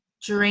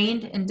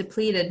drained and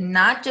depleted,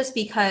 not just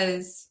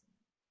because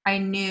I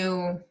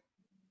knew,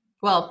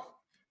 well,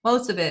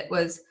 most of it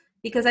was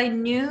because I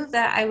knew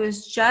that I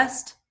was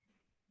just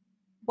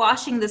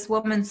washing this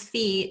woman's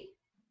feet,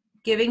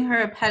 giving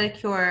her a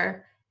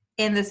pedicure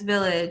in this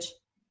village,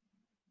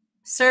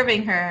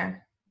 serving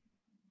her,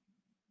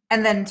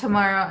 and then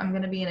tomorrow I'm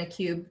going to be in a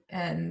cube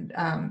and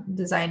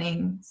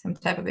designing some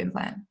type of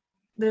implant.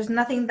 There's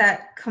nothing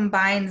that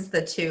combines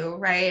the two,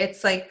 right?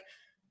 It's like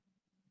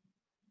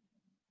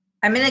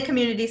I'm in a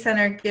community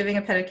center giving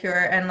a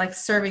pedicure and like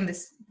serving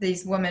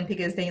these women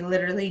because they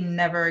literally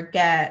never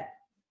get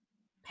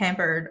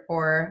pampered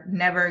or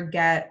never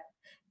get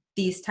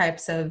these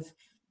types of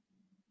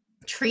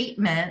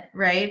treatment,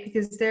 right?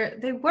 Because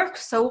they work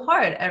so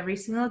hard every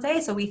single day.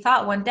 So we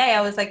thought one day,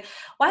 I was like,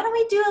 why don't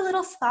we do a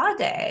little spa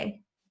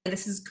day?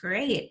 This is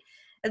great.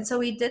 And so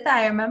we did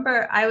that. I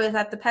remember I was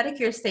at the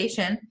pedicure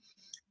station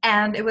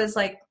and it was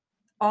like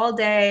all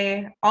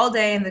day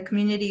in the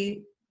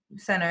community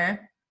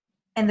center.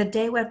 And the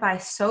day went by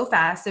so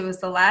fast. It was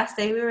the last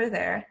day we were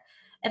there.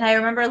 And I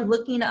remember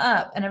looking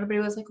up and everybody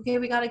was like, okay,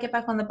 we got to get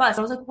back on the bus.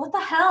 I was like, what the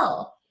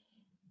hell?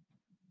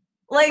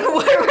 Like,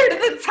 where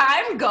did the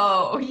time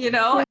go,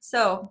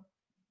 So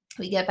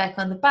we get back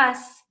on the bus.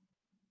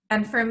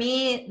 And for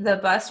me, the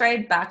bus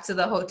ride back to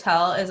the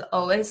hotel is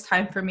always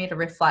time for me to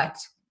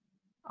reflect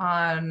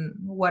on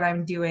what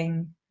I'm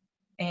doing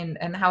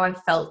and how I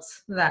felt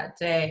that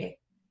day.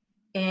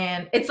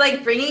 And it's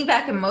like bringing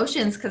back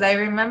emotions, because I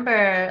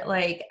remember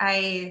like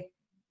I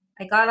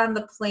got on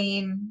the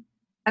plane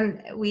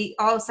and we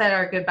all said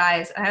our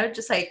goodbyes. And I would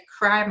just like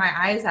cry my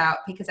eyes out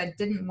because I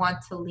didn't want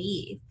to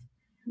leave.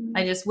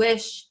 I just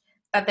wish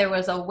that there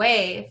was a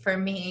way for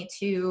me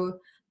to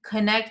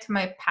connect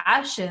my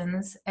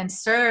passions and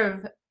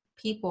serve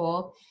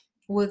people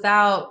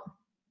without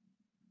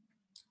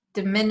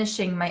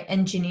diminishing my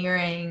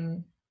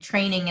engineering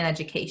training and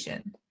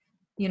education.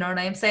 You know what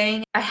I'm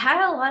saying? I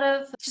had a lot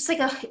of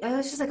it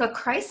was just like a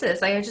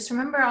crisis. I just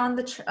remember on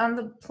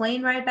the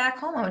plane ride back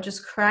home, I would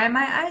just cry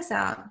my eyes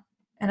out.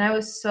 And I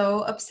was so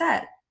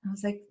upset. I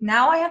was like,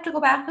 now I have to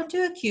go back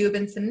into a cube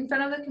and sit in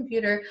front of the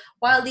computer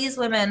while these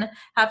women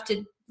have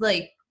to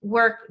like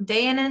work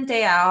day in and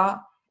day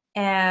out.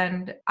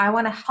 And I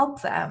want to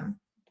help them.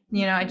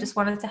 I just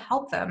wanted to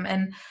help them.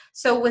 And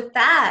so with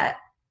that,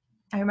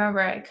 I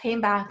remember I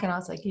came back and I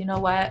was like, you know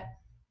what?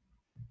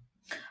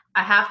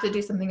 I have to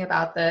do something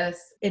about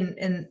this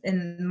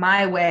in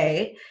my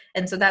way.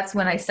 And so that's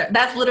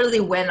literally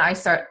when I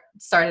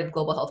started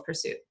Global Health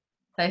Pursuit.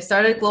 I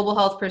started Global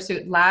Health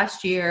Pursuit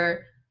last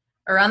year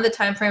around the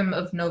time frame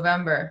of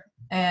November.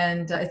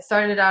 And it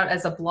started out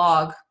as a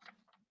blog.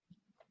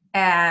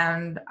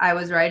 And I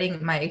was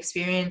writing my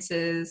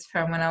experiences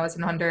from when I was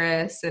in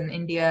Honduras and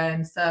India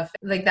and stuff.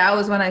 Like that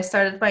was when I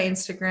started my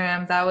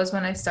Instagram. That was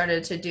when I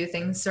started to do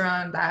things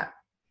around that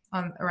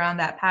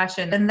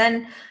passion. And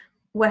then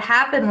what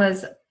happened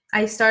was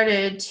I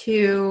started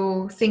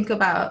to think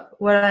about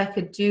what I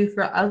could do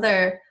for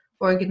other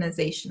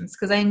organizations,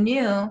 because I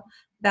knew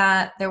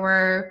that there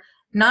were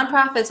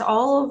nonprofits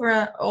all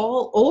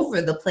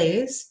over the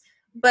place,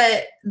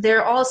 but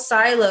they're all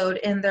siloed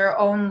in their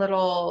own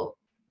little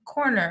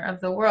corner of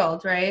the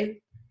world,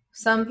 right?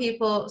 Some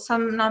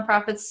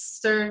nonprofits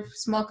serve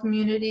small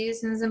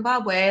communities in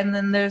Zimbabwe, and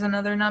then there's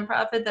another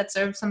nonprofit that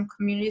serves some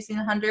communities in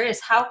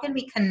Honduras. How can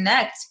we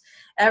connect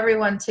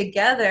everyone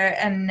together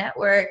and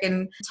network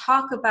and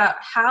talk about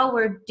how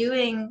we're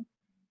doing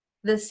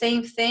the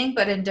same thing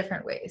but in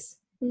different ways?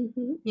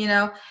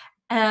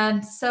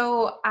 And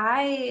so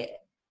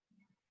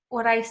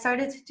what I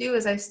started to do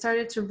is I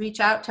started to reach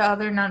out to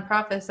other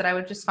nonprofits that I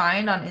would just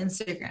find on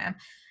Instagram.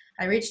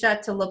 I reached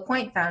out to La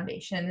Pointe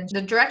Foundation, and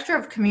the director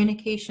of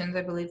communications,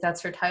 I believe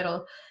that's her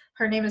title.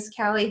 Her name is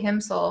Callie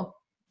Himsel.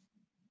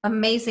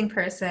 amazing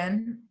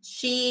person.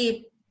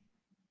 She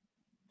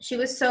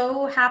was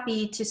so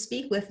happy to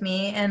speak with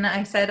me, and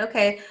I said,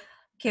 okay,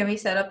 can we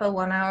set up a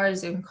 1 hour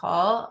Zoom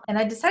call? And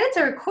I decided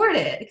to record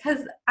it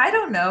because I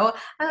don't know.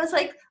 I was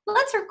like,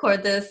 let's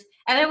record this.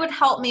 And it would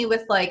help me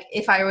with like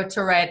if I were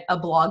to write a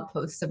blog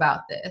post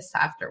about this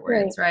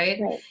afterwards, right?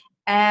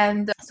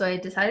 And so I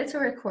decided to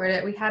record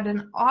it. We had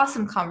an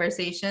awesome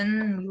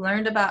conversation. We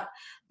learned about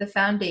the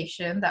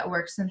foundation that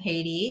works in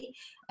Haiti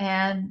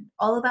and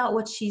all about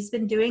what she's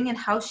been doing and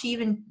how she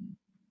even,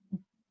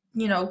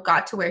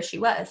 got to where she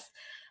was.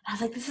 I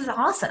was like, this is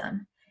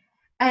awesome.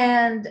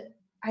 And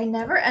I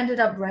never ended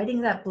up writing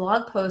that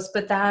blog post,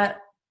 but that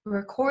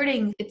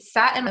recording, it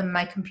sat in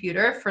my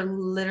computer for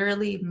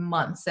literally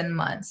months and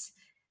months.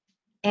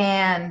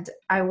 And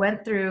I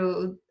went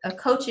through a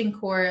coaching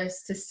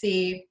course to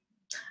see.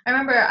 I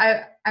remember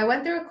I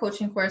went through a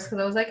coaching course because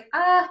I was like,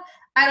 I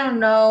don't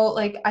know.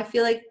 Like, I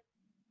feel like,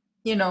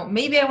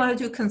 maybe I want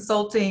to do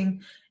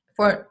consulting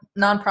for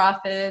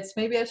nonprofits.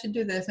 Maybe I should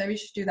do this. Maybe I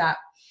should do that.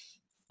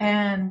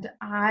 And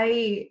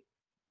I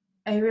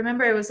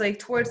remember it was like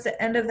towards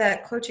the end of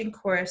that coaching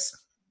course,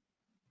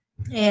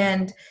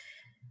 and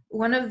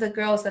one of the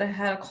girls that I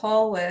had a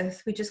call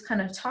with, we just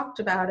kind of talked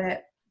about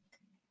it,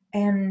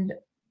 and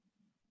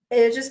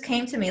it just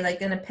came to me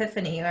like an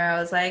epiphany where I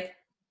was like,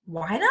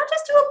 why not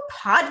just do a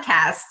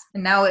podcast?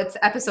 And now it's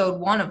episode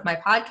 1 of my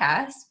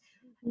podcast.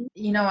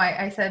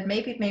 I said,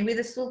 maybe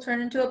this will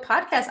turn into a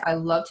podcast. I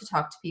love to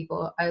talk to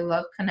people. I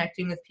love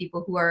connecting with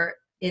people who are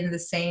in the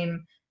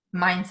same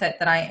mindset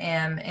that I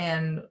am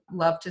and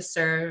love to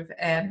serve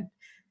and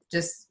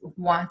just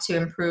want to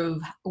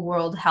improve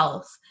world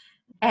health.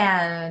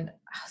 And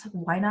I was like,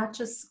 why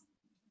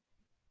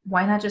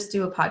not just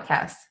do a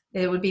podcast?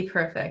 It would be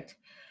perfect.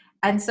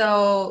 And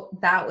so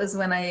that was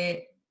when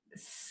I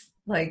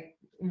like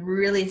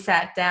really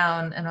sat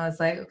down and I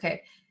was like,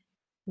 okay,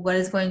 what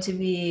is going to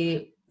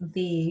be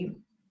the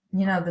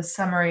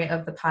summary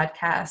of the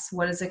podcast?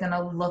 What is it going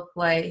to look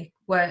like?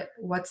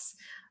 What's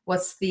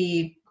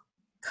the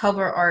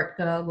cover art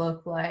going to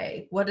look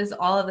like? What is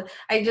all of it?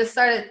 I just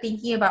started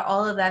thinking about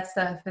all of that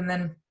stuff. And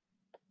then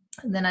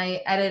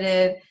I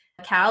edited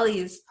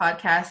Callie's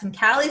podcast, and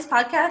Callie's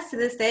podcast to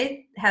this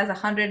day has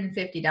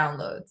 150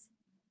 downloads.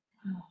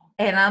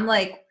 And I'm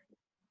like,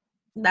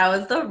 that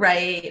was the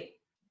right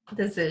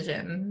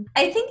decision.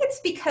 I think it's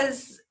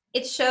because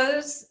it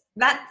shows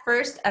that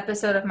first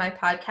episode of my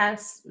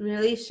podcast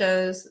really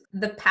shows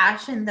the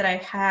passion that I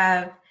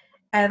have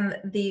and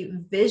the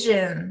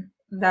vision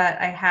that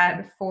I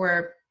had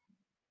for,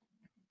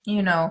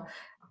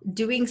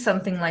 doing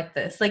something like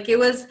this. Like it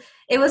was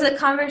a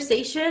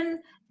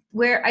conversation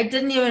where I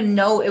didn't even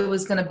know it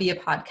was going to be a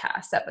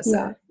podcast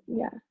episode.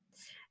 Yeah.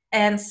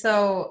 And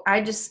so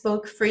I just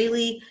spoke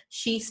freely.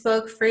 She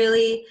spoke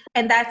freely.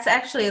 And that's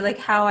actually like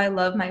how I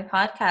love my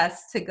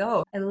podcast to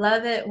go. I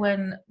love it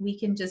when we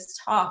can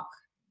just talk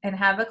and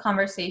have a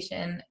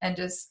conversation and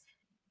just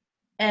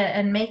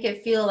and make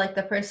it feel like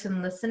the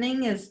person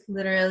listening is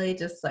literally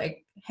just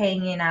like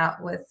hanging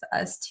out with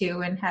us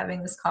too and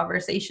having this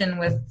conversation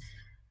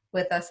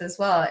with us as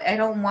well. I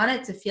don't want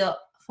it to feel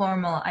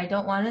formal. I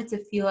don't want it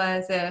to feel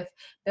as if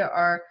there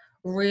are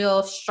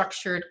real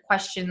structured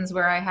questions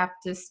where I have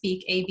to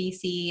speak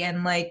ABC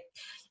and like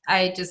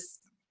I just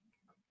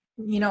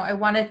I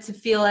want it to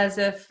feel as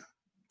if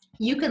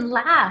you can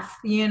laugh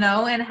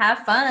and have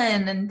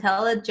fun and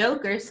tell a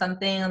joke or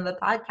something on the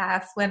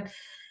podcast when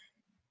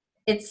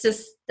I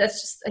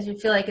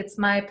feel like it's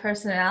my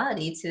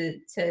personality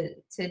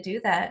to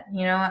do that.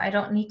 I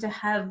don't need to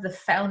have the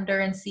founder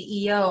and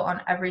CEO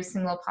on every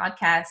single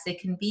podcast. It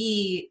can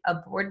be a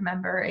board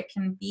member. It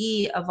can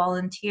be a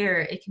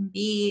volunteer. It can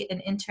be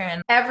an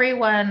intern.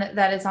 Everyone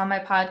that is on my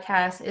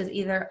podcast is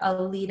either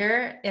a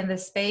leader in the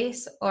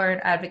space or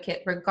an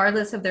advocate,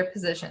 regardless of their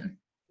position.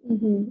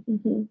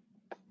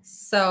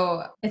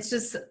 So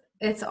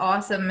it's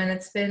awesome. And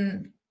it's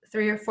been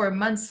 3 or 4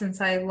 months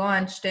since I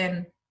launched,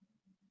 and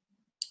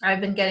I've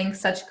been getting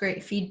such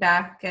great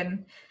feedback,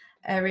 and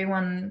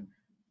everyone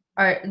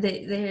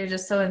they're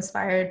just so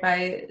inspired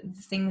by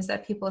the things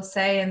that people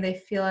say, and they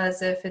feel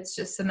as if it's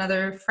just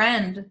another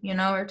friend,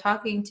 we're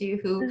talking to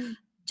who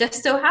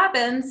just so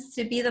happens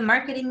to be the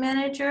marketing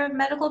manager of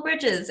Medical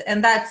Bridges.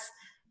 And that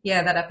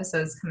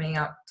episode's coming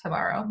out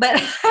tomorrow.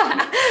 But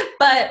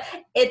but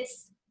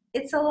it's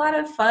a lot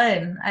of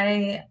fun.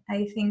 I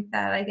think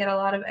that I get a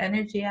lot of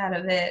energy out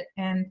of it.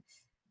 And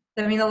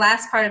I mean, the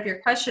last part of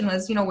your question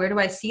was, where do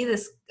I see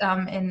this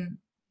in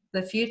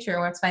the future?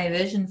 What's my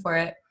vision for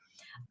it?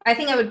 I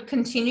think I would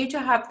continue to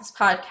have this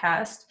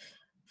podcast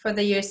for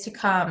the years to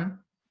come,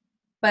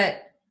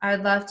 but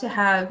I'd love to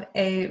have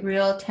a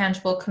real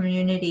tangible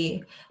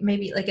community,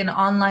 maybe like an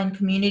online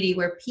community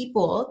where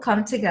people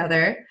come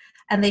together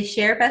and they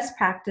share best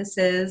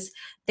practices.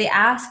 They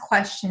ask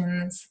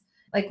questions.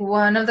 Like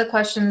one of the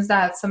questions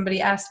that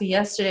somebody asked me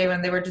yesterday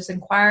when they were just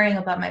inquiring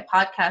about my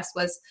podcast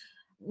was,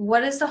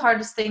 what is the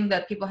hardest thing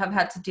that people have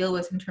had to deal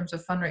with in terms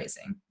of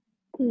fundraising?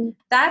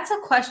 That's a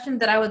question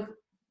that I would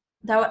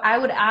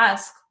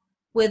ask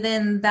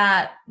within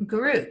that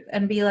group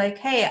and be like,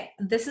 hey,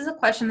 this is a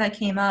question that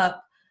came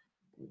up.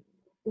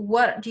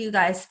 What do you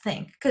guys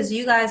think? Because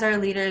you guys are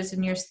leaders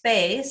in your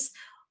space.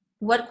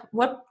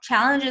 What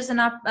challenges and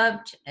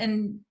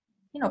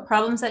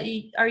problems that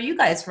you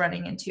guys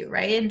running into,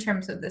 right, in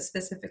terms of this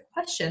specific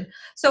question?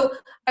 So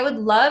I would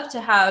love to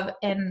have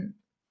an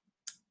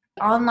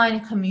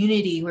online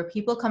community where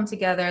people come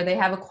together, they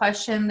have a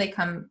question, they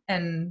come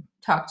and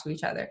talk to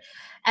each other.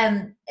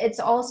 And it's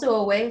also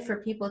a way for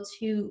people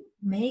to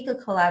make a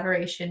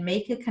collaboration,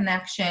 make a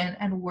connection,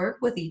 and work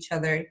with each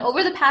other.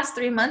 Over the past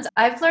 3 months,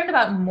 I've learned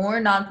about more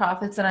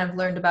nonprofits than I've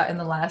learned about in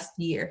the last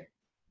year.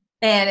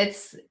 And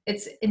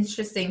it's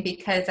interesting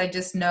because I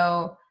just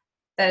know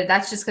that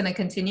that's just going to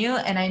continue.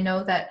 And I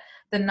know that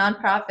the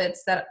nonprofits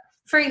that,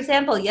 for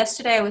example,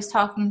 yesterday I was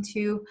talking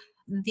to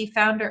the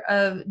founder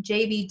of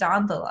JV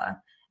Dondola,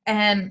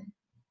 and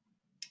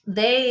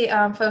they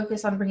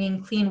focus on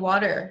bringing clean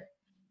water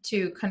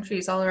to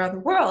countries all around the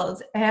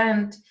world.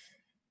 And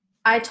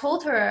I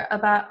told her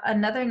about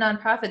another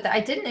nonprofit that I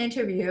didn't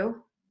interview,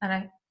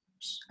 and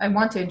I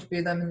want to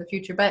interview them in the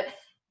future, but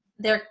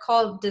they're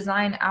called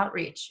Design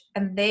Outreach,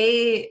 and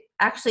they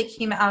actually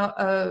came out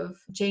of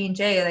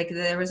J&J. Like,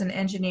 there was an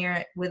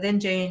engineer within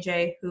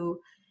J&J who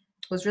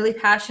was really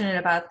passionate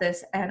about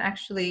this and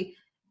actually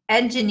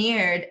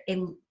engineered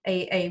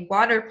a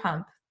water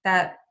pump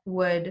that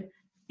would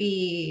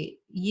be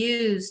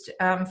used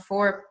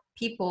for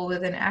people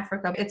within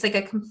Africa. It's like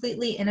a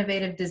completely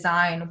innovative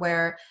design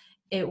where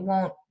it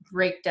won't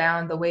break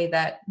down the way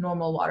that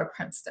normal water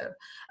pumps do.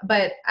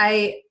 But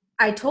I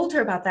told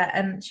her about that,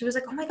 and she was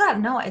like, oh my God,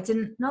 no, I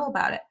didn't know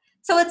about it.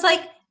 So it's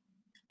like,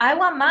 I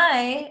want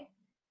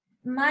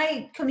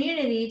my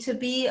community to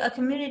be a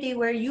community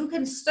where you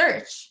can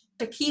search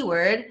a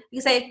keyword.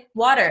 You say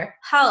water,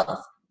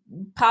 health,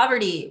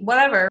 poverty,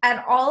 whatever,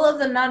 and all of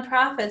the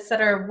nonprofits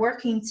that are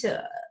working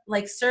to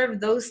like serve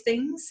those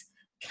things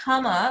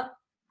come up.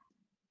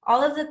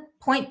 All of the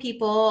point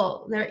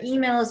people, their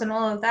emails and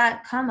all of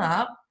that come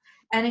up,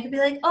 and it could be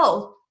like,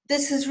 oh,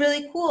 this is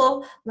really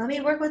cool. Let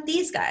me work with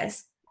these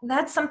guys.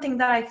 That's something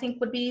that I think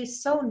would be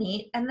so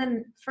neat. And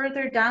then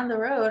further down the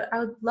road, I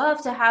would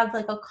love to have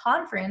like a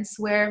conference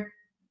where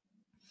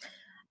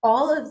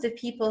all of the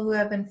people who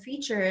have been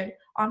featured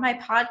on my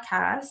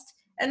podcast,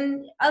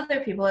 and other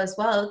people as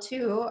well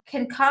too,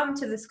 can come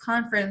to this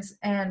conference,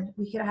 and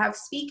we could have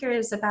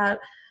speakers about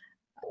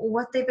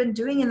what they've been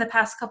doing in the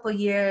past couple of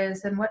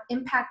years and what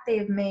impact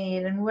they've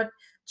made and what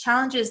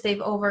challenges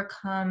they've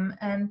overcome.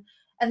 And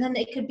then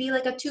it could be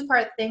like a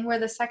 2-part thing where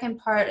the second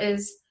part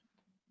is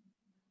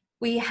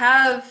we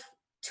have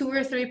 2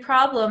 or 3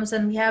 problems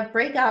and we have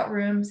breakout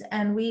rooms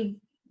and we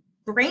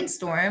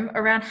brainstorm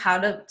around how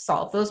to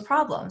solve those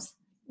problems.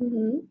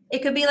 Mm-hmm. It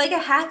could be like a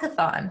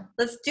hackathon.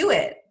 Let's do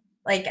it.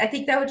 Like, I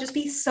think that would just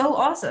be so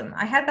awesome.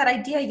 I had that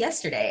idea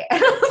yesterday.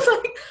 And I was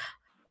like,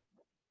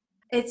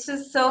 it's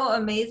just so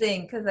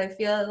amazing because I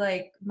feel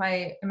like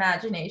my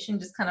imagination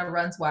just kind of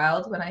runs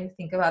wild when I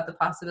think about the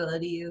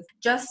possibilities.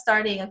 Just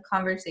starting a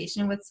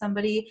conversation with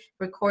somebody,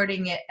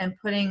 recording it, and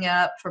putting it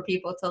up for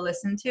people to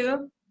listen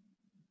to.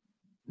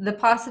 The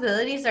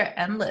possibilities are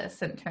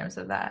endless in terms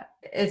of that.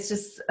 It's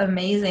just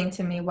amazing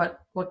to me what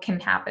can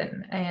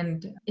happen,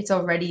 and it's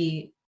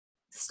already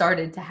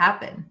started to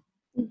happen.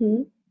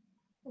 Mm-hmm.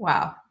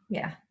 Wow.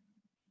 Yeah.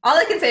 All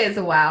I can say is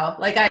wow.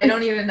 Like, I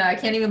don't even know. I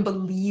can't even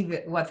believe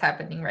what's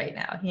happening right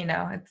now.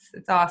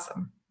 It's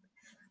awesome.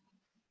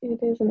 It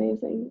is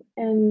amazing.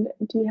 And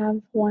do you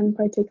have one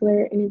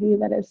particular interview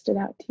that has stood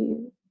out to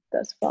you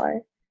thus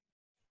far?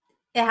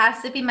 It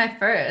has to be my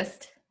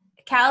first.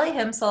 Callie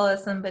Himsel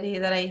is somebody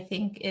that I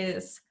think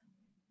is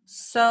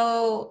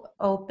so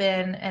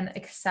open and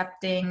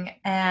accepting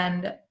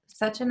and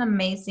such an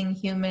amazing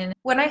human.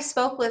 When I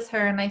spoke with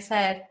her and I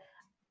said,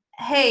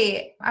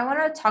 hey, I want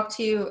to talk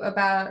to you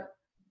about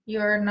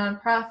your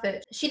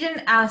nonprofit, she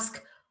didn't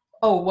ask,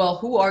 oh, well,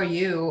 who are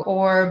you?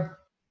 Or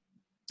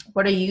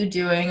what are you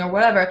doing? Or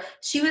whatever.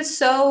 She was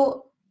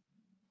so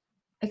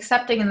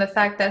accepting in the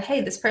fact that,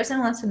 hey, this person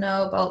wants to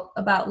know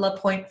about La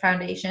Pointe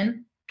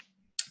Foundation,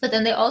 but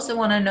then they also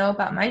want to know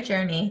about my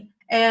journey.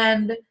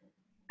 And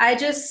I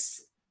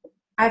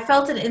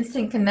felt an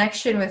instant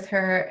connection with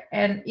her.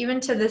 And even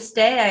to this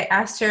day, I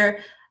asked her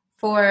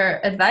for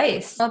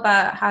advice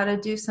about how to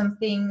do some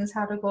things,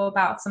 how to go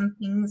about some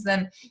things.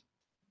 And,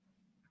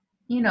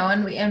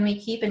 and we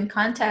keep in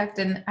contact.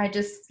 And I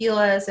just feel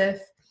as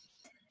if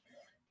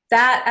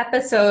that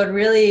episode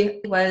really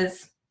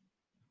was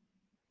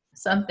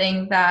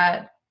something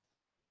that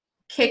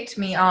kicked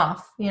me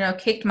off,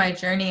 kicked my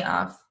journey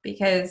off,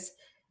 because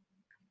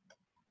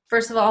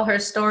first of all, her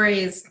story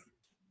is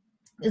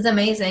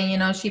amazing.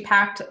 She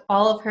packed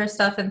all of her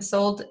stuff and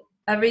sold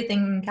everything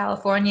in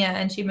California,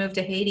 and she moved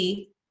to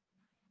Haiti.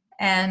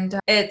 And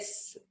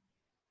it's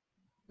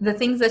the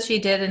things that she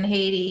did in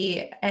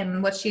Haiti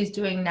and what she's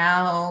doing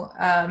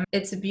now.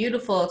 It's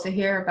beautiful to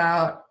hear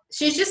about.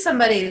 She's just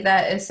somebody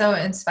that is so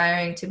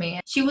inspiring to me.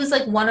 She was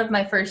like one of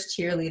my first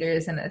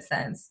cheerleaders in a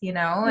sense,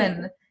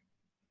 and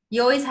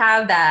you always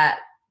have that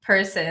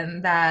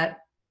person that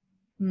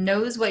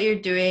knows what you're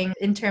doing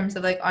in terms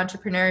of like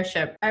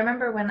entrepreneurship. I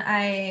remember when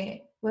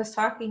I was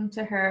talking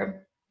to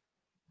her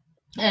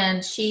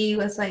and she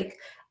was like,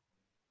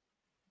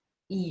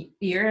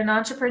 "You're an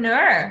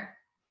entrepreneur."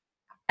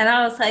 And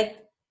I was like,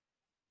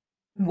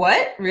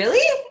 "What?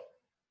 Really?"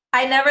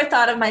 I never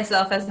thought of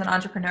myself as an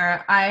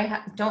entrepreneur.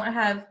 I don't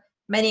have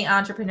many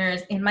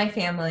entrepreneurs in my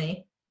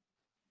family.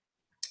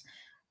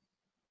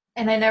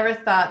 And I never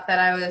thought that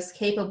I was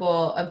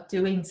capable of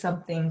doing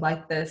something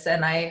like this.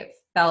 And I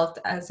felt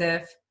as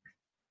if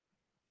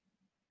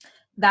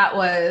that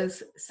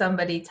was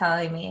somebody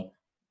telling me,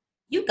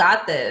 "You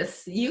got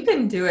this. You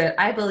can do it.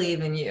 I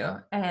believe in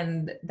you."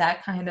 And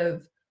that kind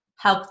of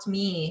helped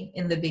me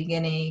in the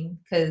beginning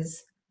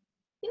because,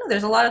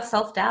 there's a lot of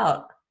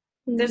self-doubt.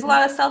 There's a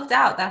lot of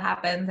self-doubt that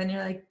happens. And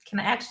you're like, can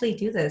I actually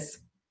do this?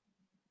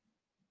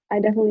 I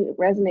definitely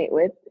resonate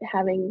with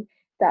having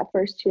that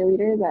first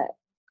cheerleader that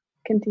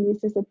continues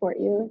to support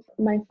you.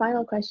 My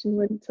final question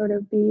would sort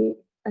of be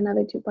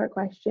another two-part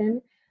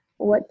question.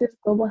 What does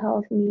global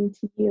health mean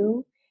to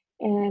you,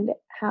 and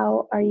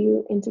how are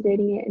you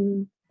integrating it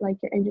in like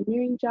your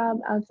engineering job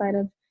outside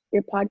of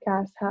your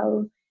podcast?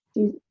 How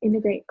do you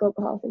integrate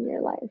global health in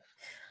your life?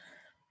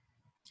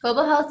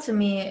 Global health to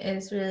me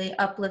is really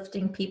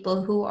uplifting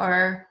people who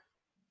are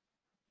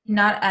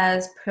not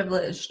as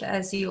privileged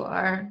as you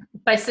are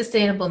by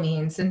sustainable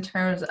means in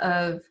terms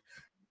of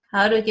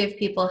how to give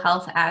people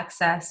health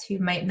access who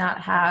might not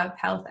have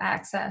health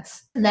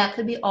access. And that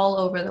could be all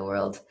over the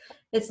world.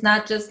 It's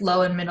not just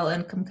low and middle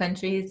income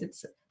countries,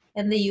 it's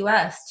in the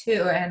US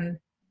too. And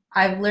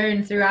I've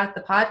learned throughout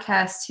the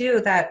podcast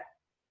too that,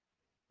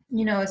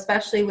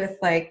 especially with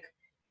like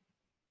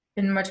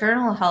in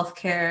maternal health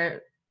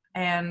care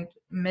and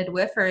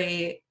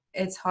midwifery,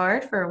 it's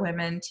hard for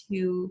women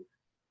to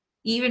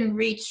even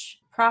reach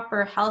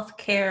proper health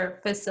care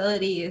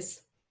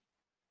facilities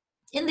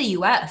in the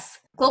US.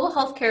 Global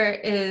healthcare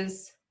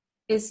is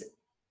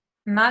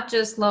not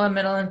just low and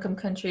middle income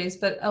countries,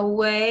 but a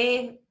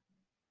way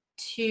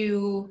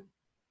to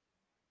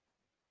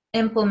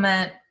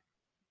implement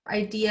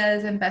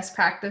ideas and best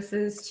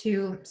practices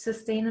to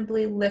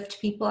sustainably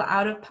lift people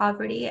out of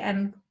poverty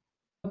and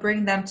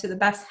bring them to the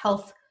best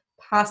health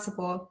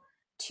possible,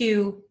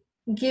 to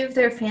give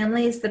their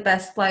families the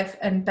best life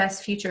and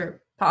best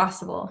future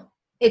possible.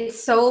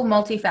 It's so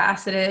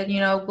multifaceted.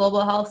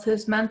 Global health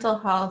is mental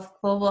health,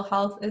 global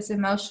health is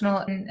emotional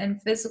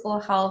and physical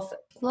health.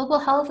 Global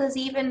health is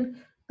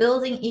even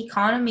building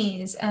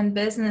economies and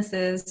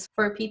businesses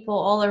for people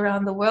all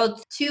around the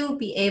world to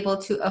be able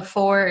to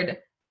afford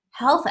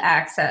health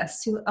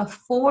access, to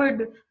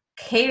afford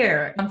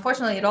care.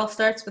 Unfortunately, it all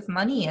starts with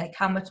money. Like,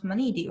 how much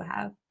money do you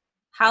have?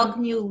 How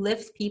can you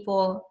lift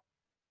people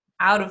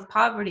out of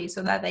poverty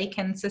so that they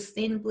can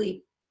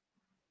sustainably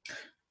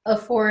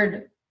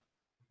afford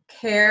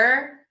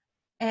care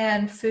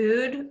and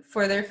food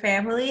for their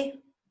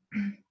family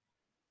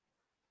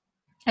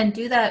and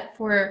do that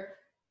for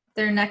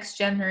their next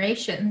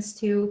generations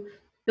to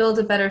build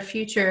a better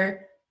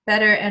future,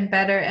 better and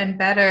better and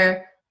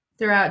better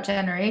throughout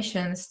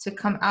generations, to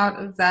come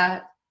out of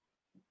that,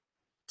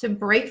 to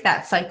break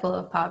that cycle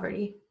of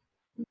poverty.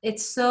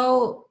 It's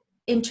so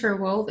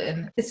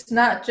interwoven. It's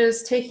not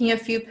just taking a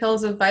few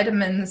pills of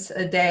vitamins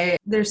a day.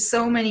 There's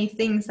so many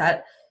things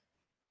that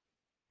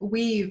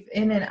weave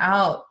in and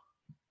out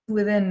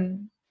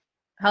within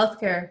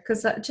healthcare,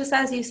 because just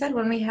as you said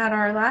when we had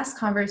our last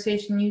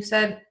conversation, you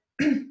said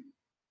a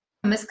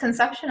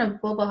misconception of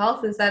global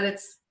health is that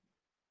it's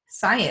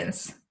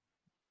science.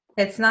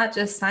 It's not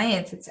just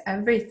science, it's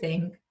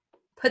everything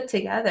put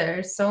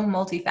together, so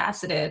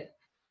multifaceted.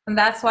 And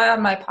that's why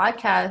on my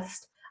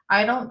podcast,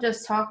 I don't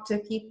just talk to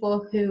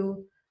people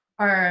who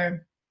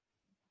are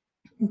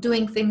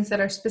doing things that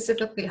are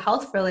specifically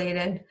health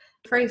related.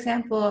 For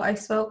example, I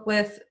spoke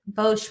with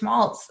Bo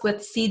Schmaltz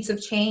with Seeds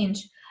of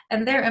Change,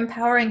 and they're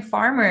empowering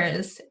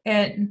farmers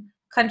in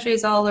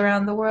countries all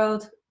around the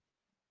world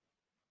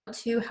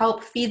to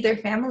help feed their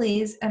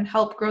families and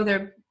help grow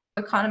their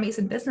economies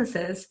and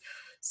businesses.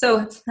 So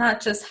it's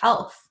not just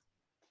health.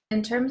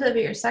 In terms of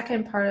your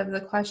second part of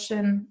the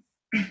question,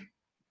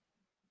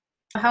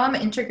 how I'm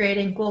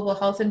integrating global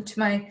health into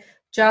my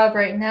job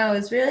right now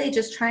is really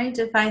just trying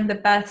to find the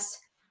best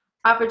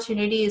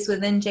opportunities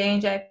within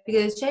J&J,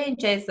 because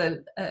J&J is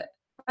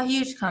a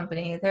huge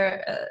company.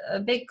 They're a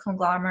big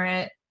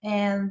conglomerate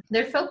and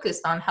they're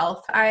focused on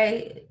health.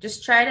 I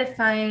just try to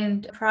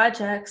find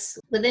projects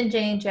within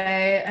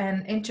J&J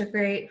and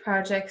integrate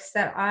projects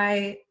that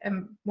I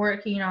am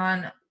working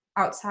on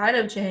outside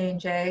of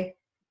J&J.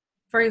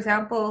 For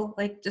example,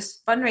 like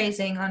just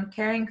fundraising on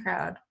Caring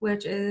Crowd,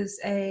 which is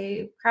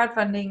a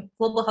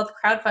global health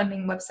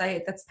crowdfunding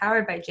website that's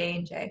powered by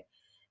J&J.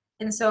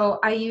 And so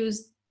I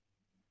use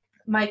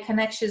my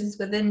connections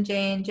within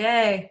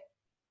J&J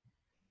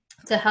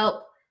to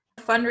help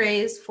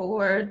fundraise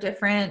for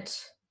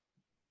different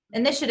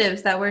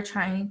initiatives that we're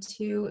trying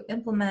to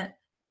implement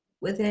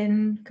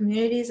within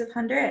communities of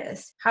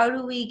Honduras. How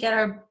do we get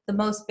the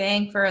most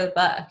bang for our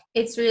buck?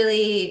 It's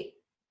really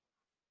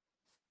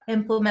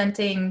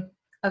implementing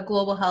a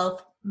global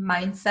health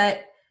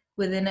mindset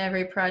within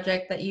every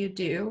project that you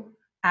do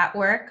at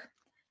work.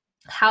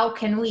 How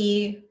can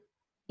we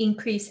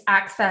increase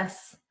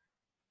access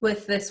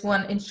with this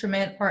one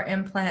instrument or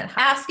implant?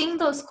 Asking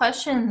those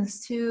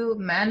questions to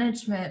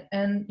management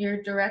and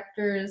your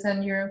directors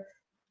and your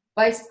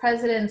vice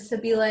presidents to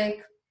be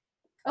like,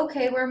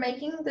 okay, we're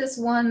making this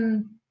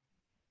one,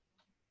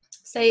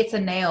 say it's a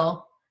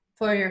nail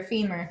for your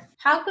femur.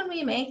 How can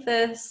we make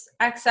this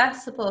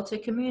accessible to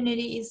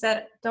communities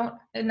that don't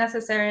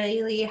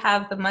necessarily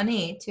have the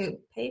money to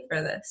pay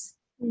for this?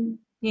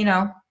 You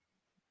know?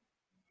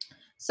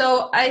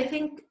 So I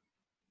think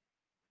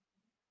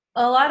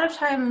a lot of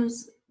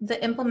times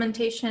the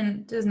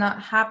implementation does not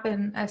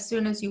happen as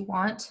soon as you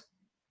want,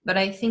 but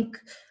I think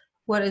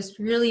what is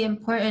really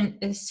important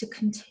is to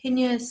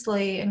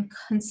continuously and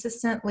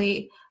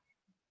consistently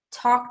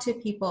talk to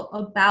people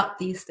about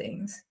these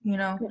things,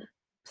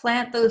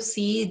 plant those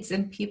seeds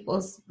in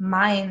people's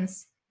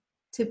minds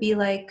to be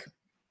like,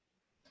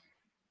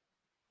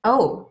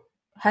 oh,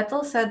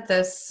 Hetal said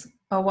this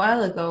a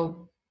while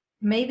ago.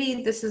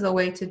 Maybe this is a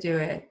way to do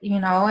it,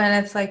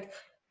 and it's like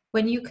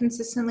when you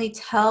consistently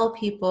tell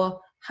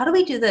people, how do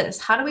we do this?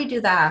 How do we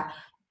do that?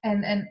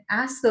 And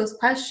ask those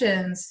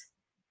questions,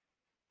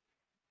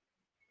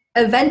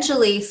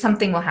 eventually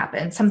something will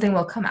happen. Something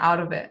will come out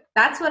of it.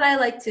 That's what I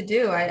like to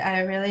do. I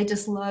really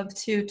just love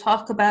to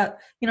talk about,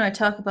 I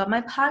talk about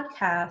my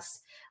podcast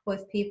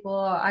with people.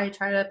 I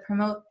try to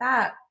promote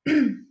that.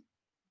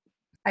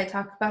 I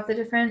talk about the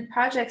different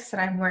projects that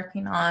I'm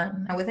working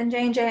on within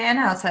J&J and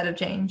outside of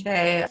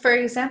J&J. For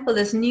example,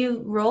 this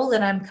new role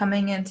that I'm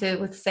coming into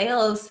with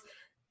sales,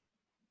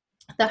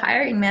 the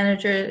hiring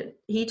manager,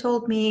 he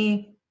told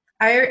me,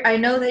 I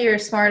know that you're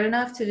smart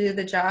enough to do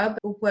the job.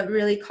 What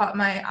really caught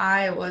my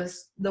eye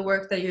was the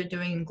work that you're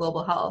doing in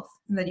global health,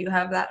 and that you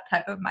have that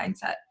type of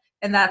mindset.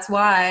 And that's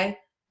why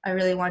I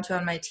really want you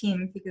on my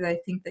team, because I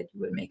think that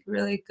you would make a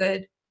really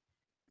good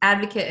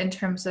advocate in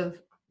terms of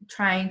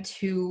trying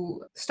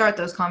to start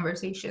those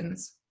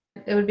conversations.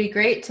 It would be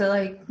great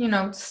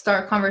to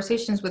start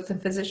conversations with the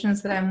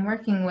physicians that I'm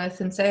working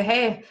with and say,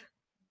 hey,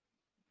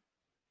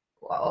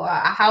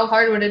 how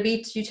hard would it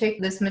be to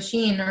take this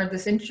machine or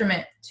this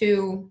instrument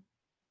to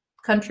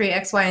country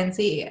X, Y, and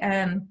Z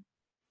and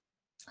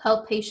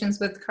help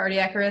patients with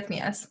cardiac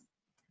arrhythmias?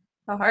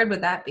 How hard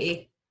would that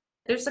be?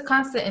 There's a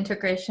constant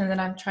integration that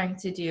I'm trying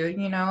to do,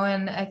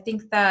 and I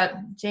think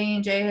that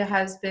J&J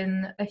has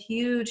been a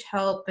huge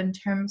help in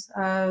terms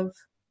of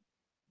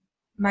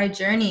my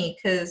journey,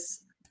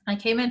 because I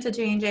came into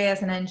J&J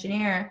as an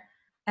engineer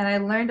and I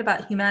learned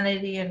about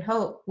humanity and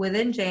hope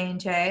within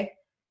J&J.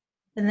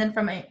 And then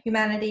from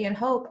Humanity and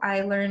Hope,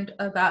 I learned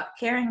about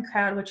Caring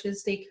Crowd, which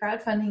is the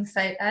crowdfunding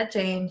site at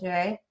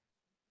J&J.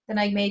 Then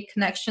I made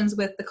connections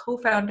with the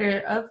co-founder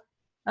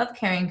of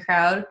Caring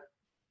Crowd.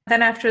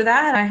 Then after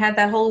that, I had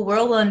that whole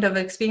whirlwind of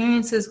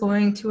experiences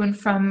going to and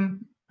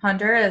from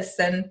Honduras.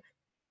 And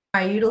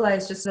I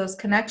utilized just those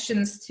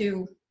connections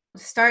to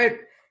start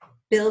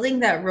building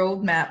that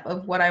roadmap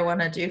of what I want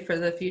to do for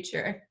the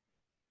future.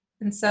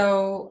 And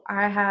so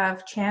I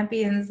have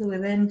champions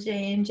within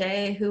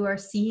J&J who are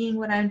seeing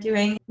what I'm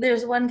doing.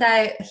 There's one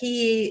guy,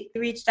 he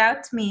reached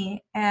out to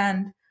me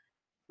and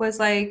was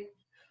like,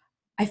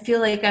 I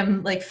feel like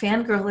I'm like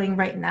fangirling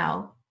right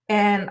now.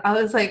 And I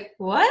was like,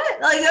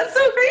 what? Like, that's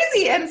so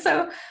crazy. And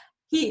so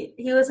he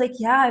was like,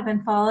 yeah, I've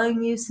been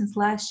following you since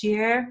last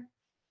year.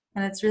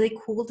 And it's really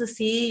cool to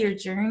see your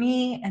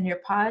journey and your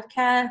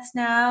podcast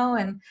now.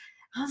 And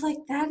I was like,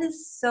 that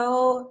is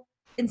so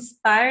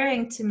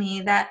inspiring to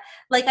me that,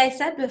 like I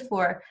said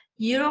before,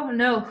 you don't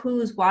know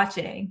who's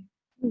watching.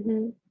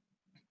 Mm-hmm.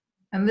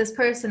 And this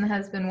person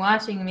has been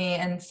watching me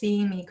and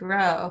seeing me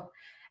grow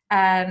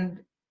and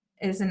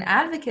is an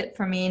advocate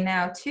for me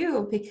now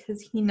too,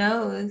 because he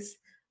knows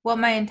what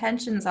my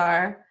intentions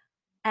are.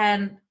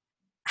 And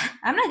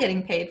I'm not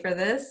getting paid for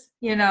this,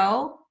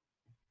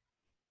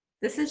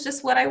 This is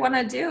just what I want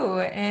to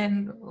do.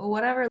 And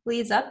whatever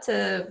leads up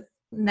to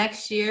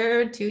next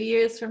year, 2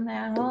 years from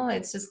now,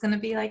 it's just going to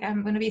be like,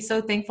 I'm going to be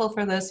so thankful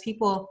for those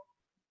people.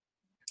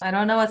 I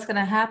don't know what's going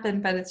to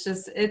happen, but it's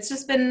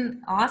just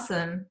been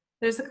awesome.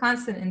 There's a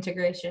constant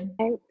integration.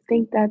 I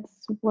think that's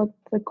what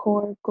the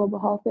core of global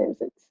health is.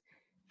 It's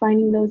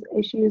finding those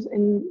issues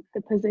in the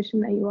position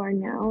that you are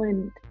now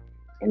and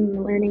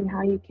learning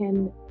how you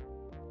can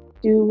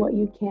do what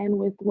you can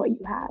with what you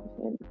have.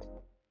 And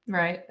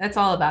right. That's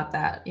all about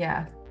that.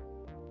 Yeah.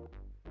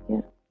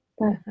 Yeah.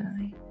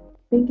 Definitely.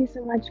 Thank you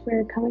so much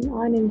for coming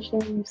on and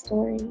sharing your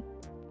story.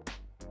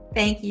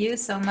 Thank you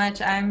so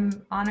much.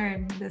 I'm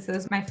honored. This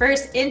is my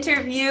first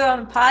interview on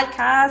a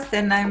podcast,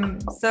 and I'm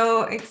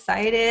so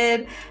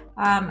excited.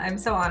 I'm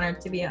so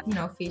honored to be,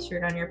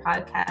 featured on your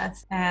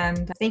podcast.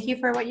 And thank you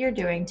for what you're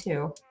doing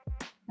too.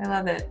 I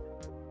love it.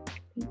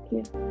 Thank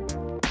you.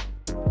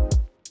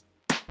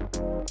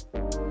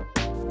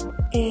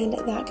 And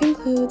that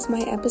concludes my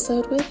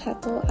episode with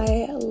Hetal.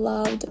 I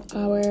loved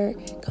our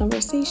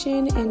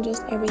conversation and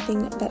just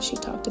everything that she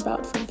talked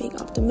about, from being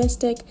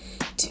optimistic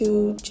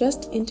to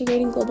just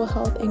integrating global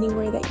health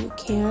anywhere that you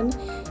can.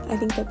 I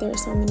think that there are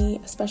so many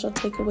special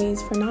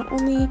takeaways for not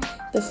only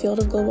the field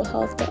of global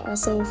health, but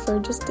also for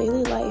just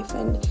daily life.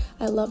 And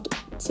I loved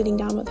sitting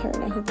down with her,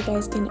 and I hope you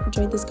guys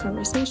enjoyed this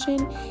conversation,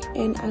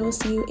 and I will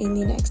see you in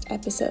the next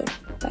episode.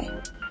 Bye.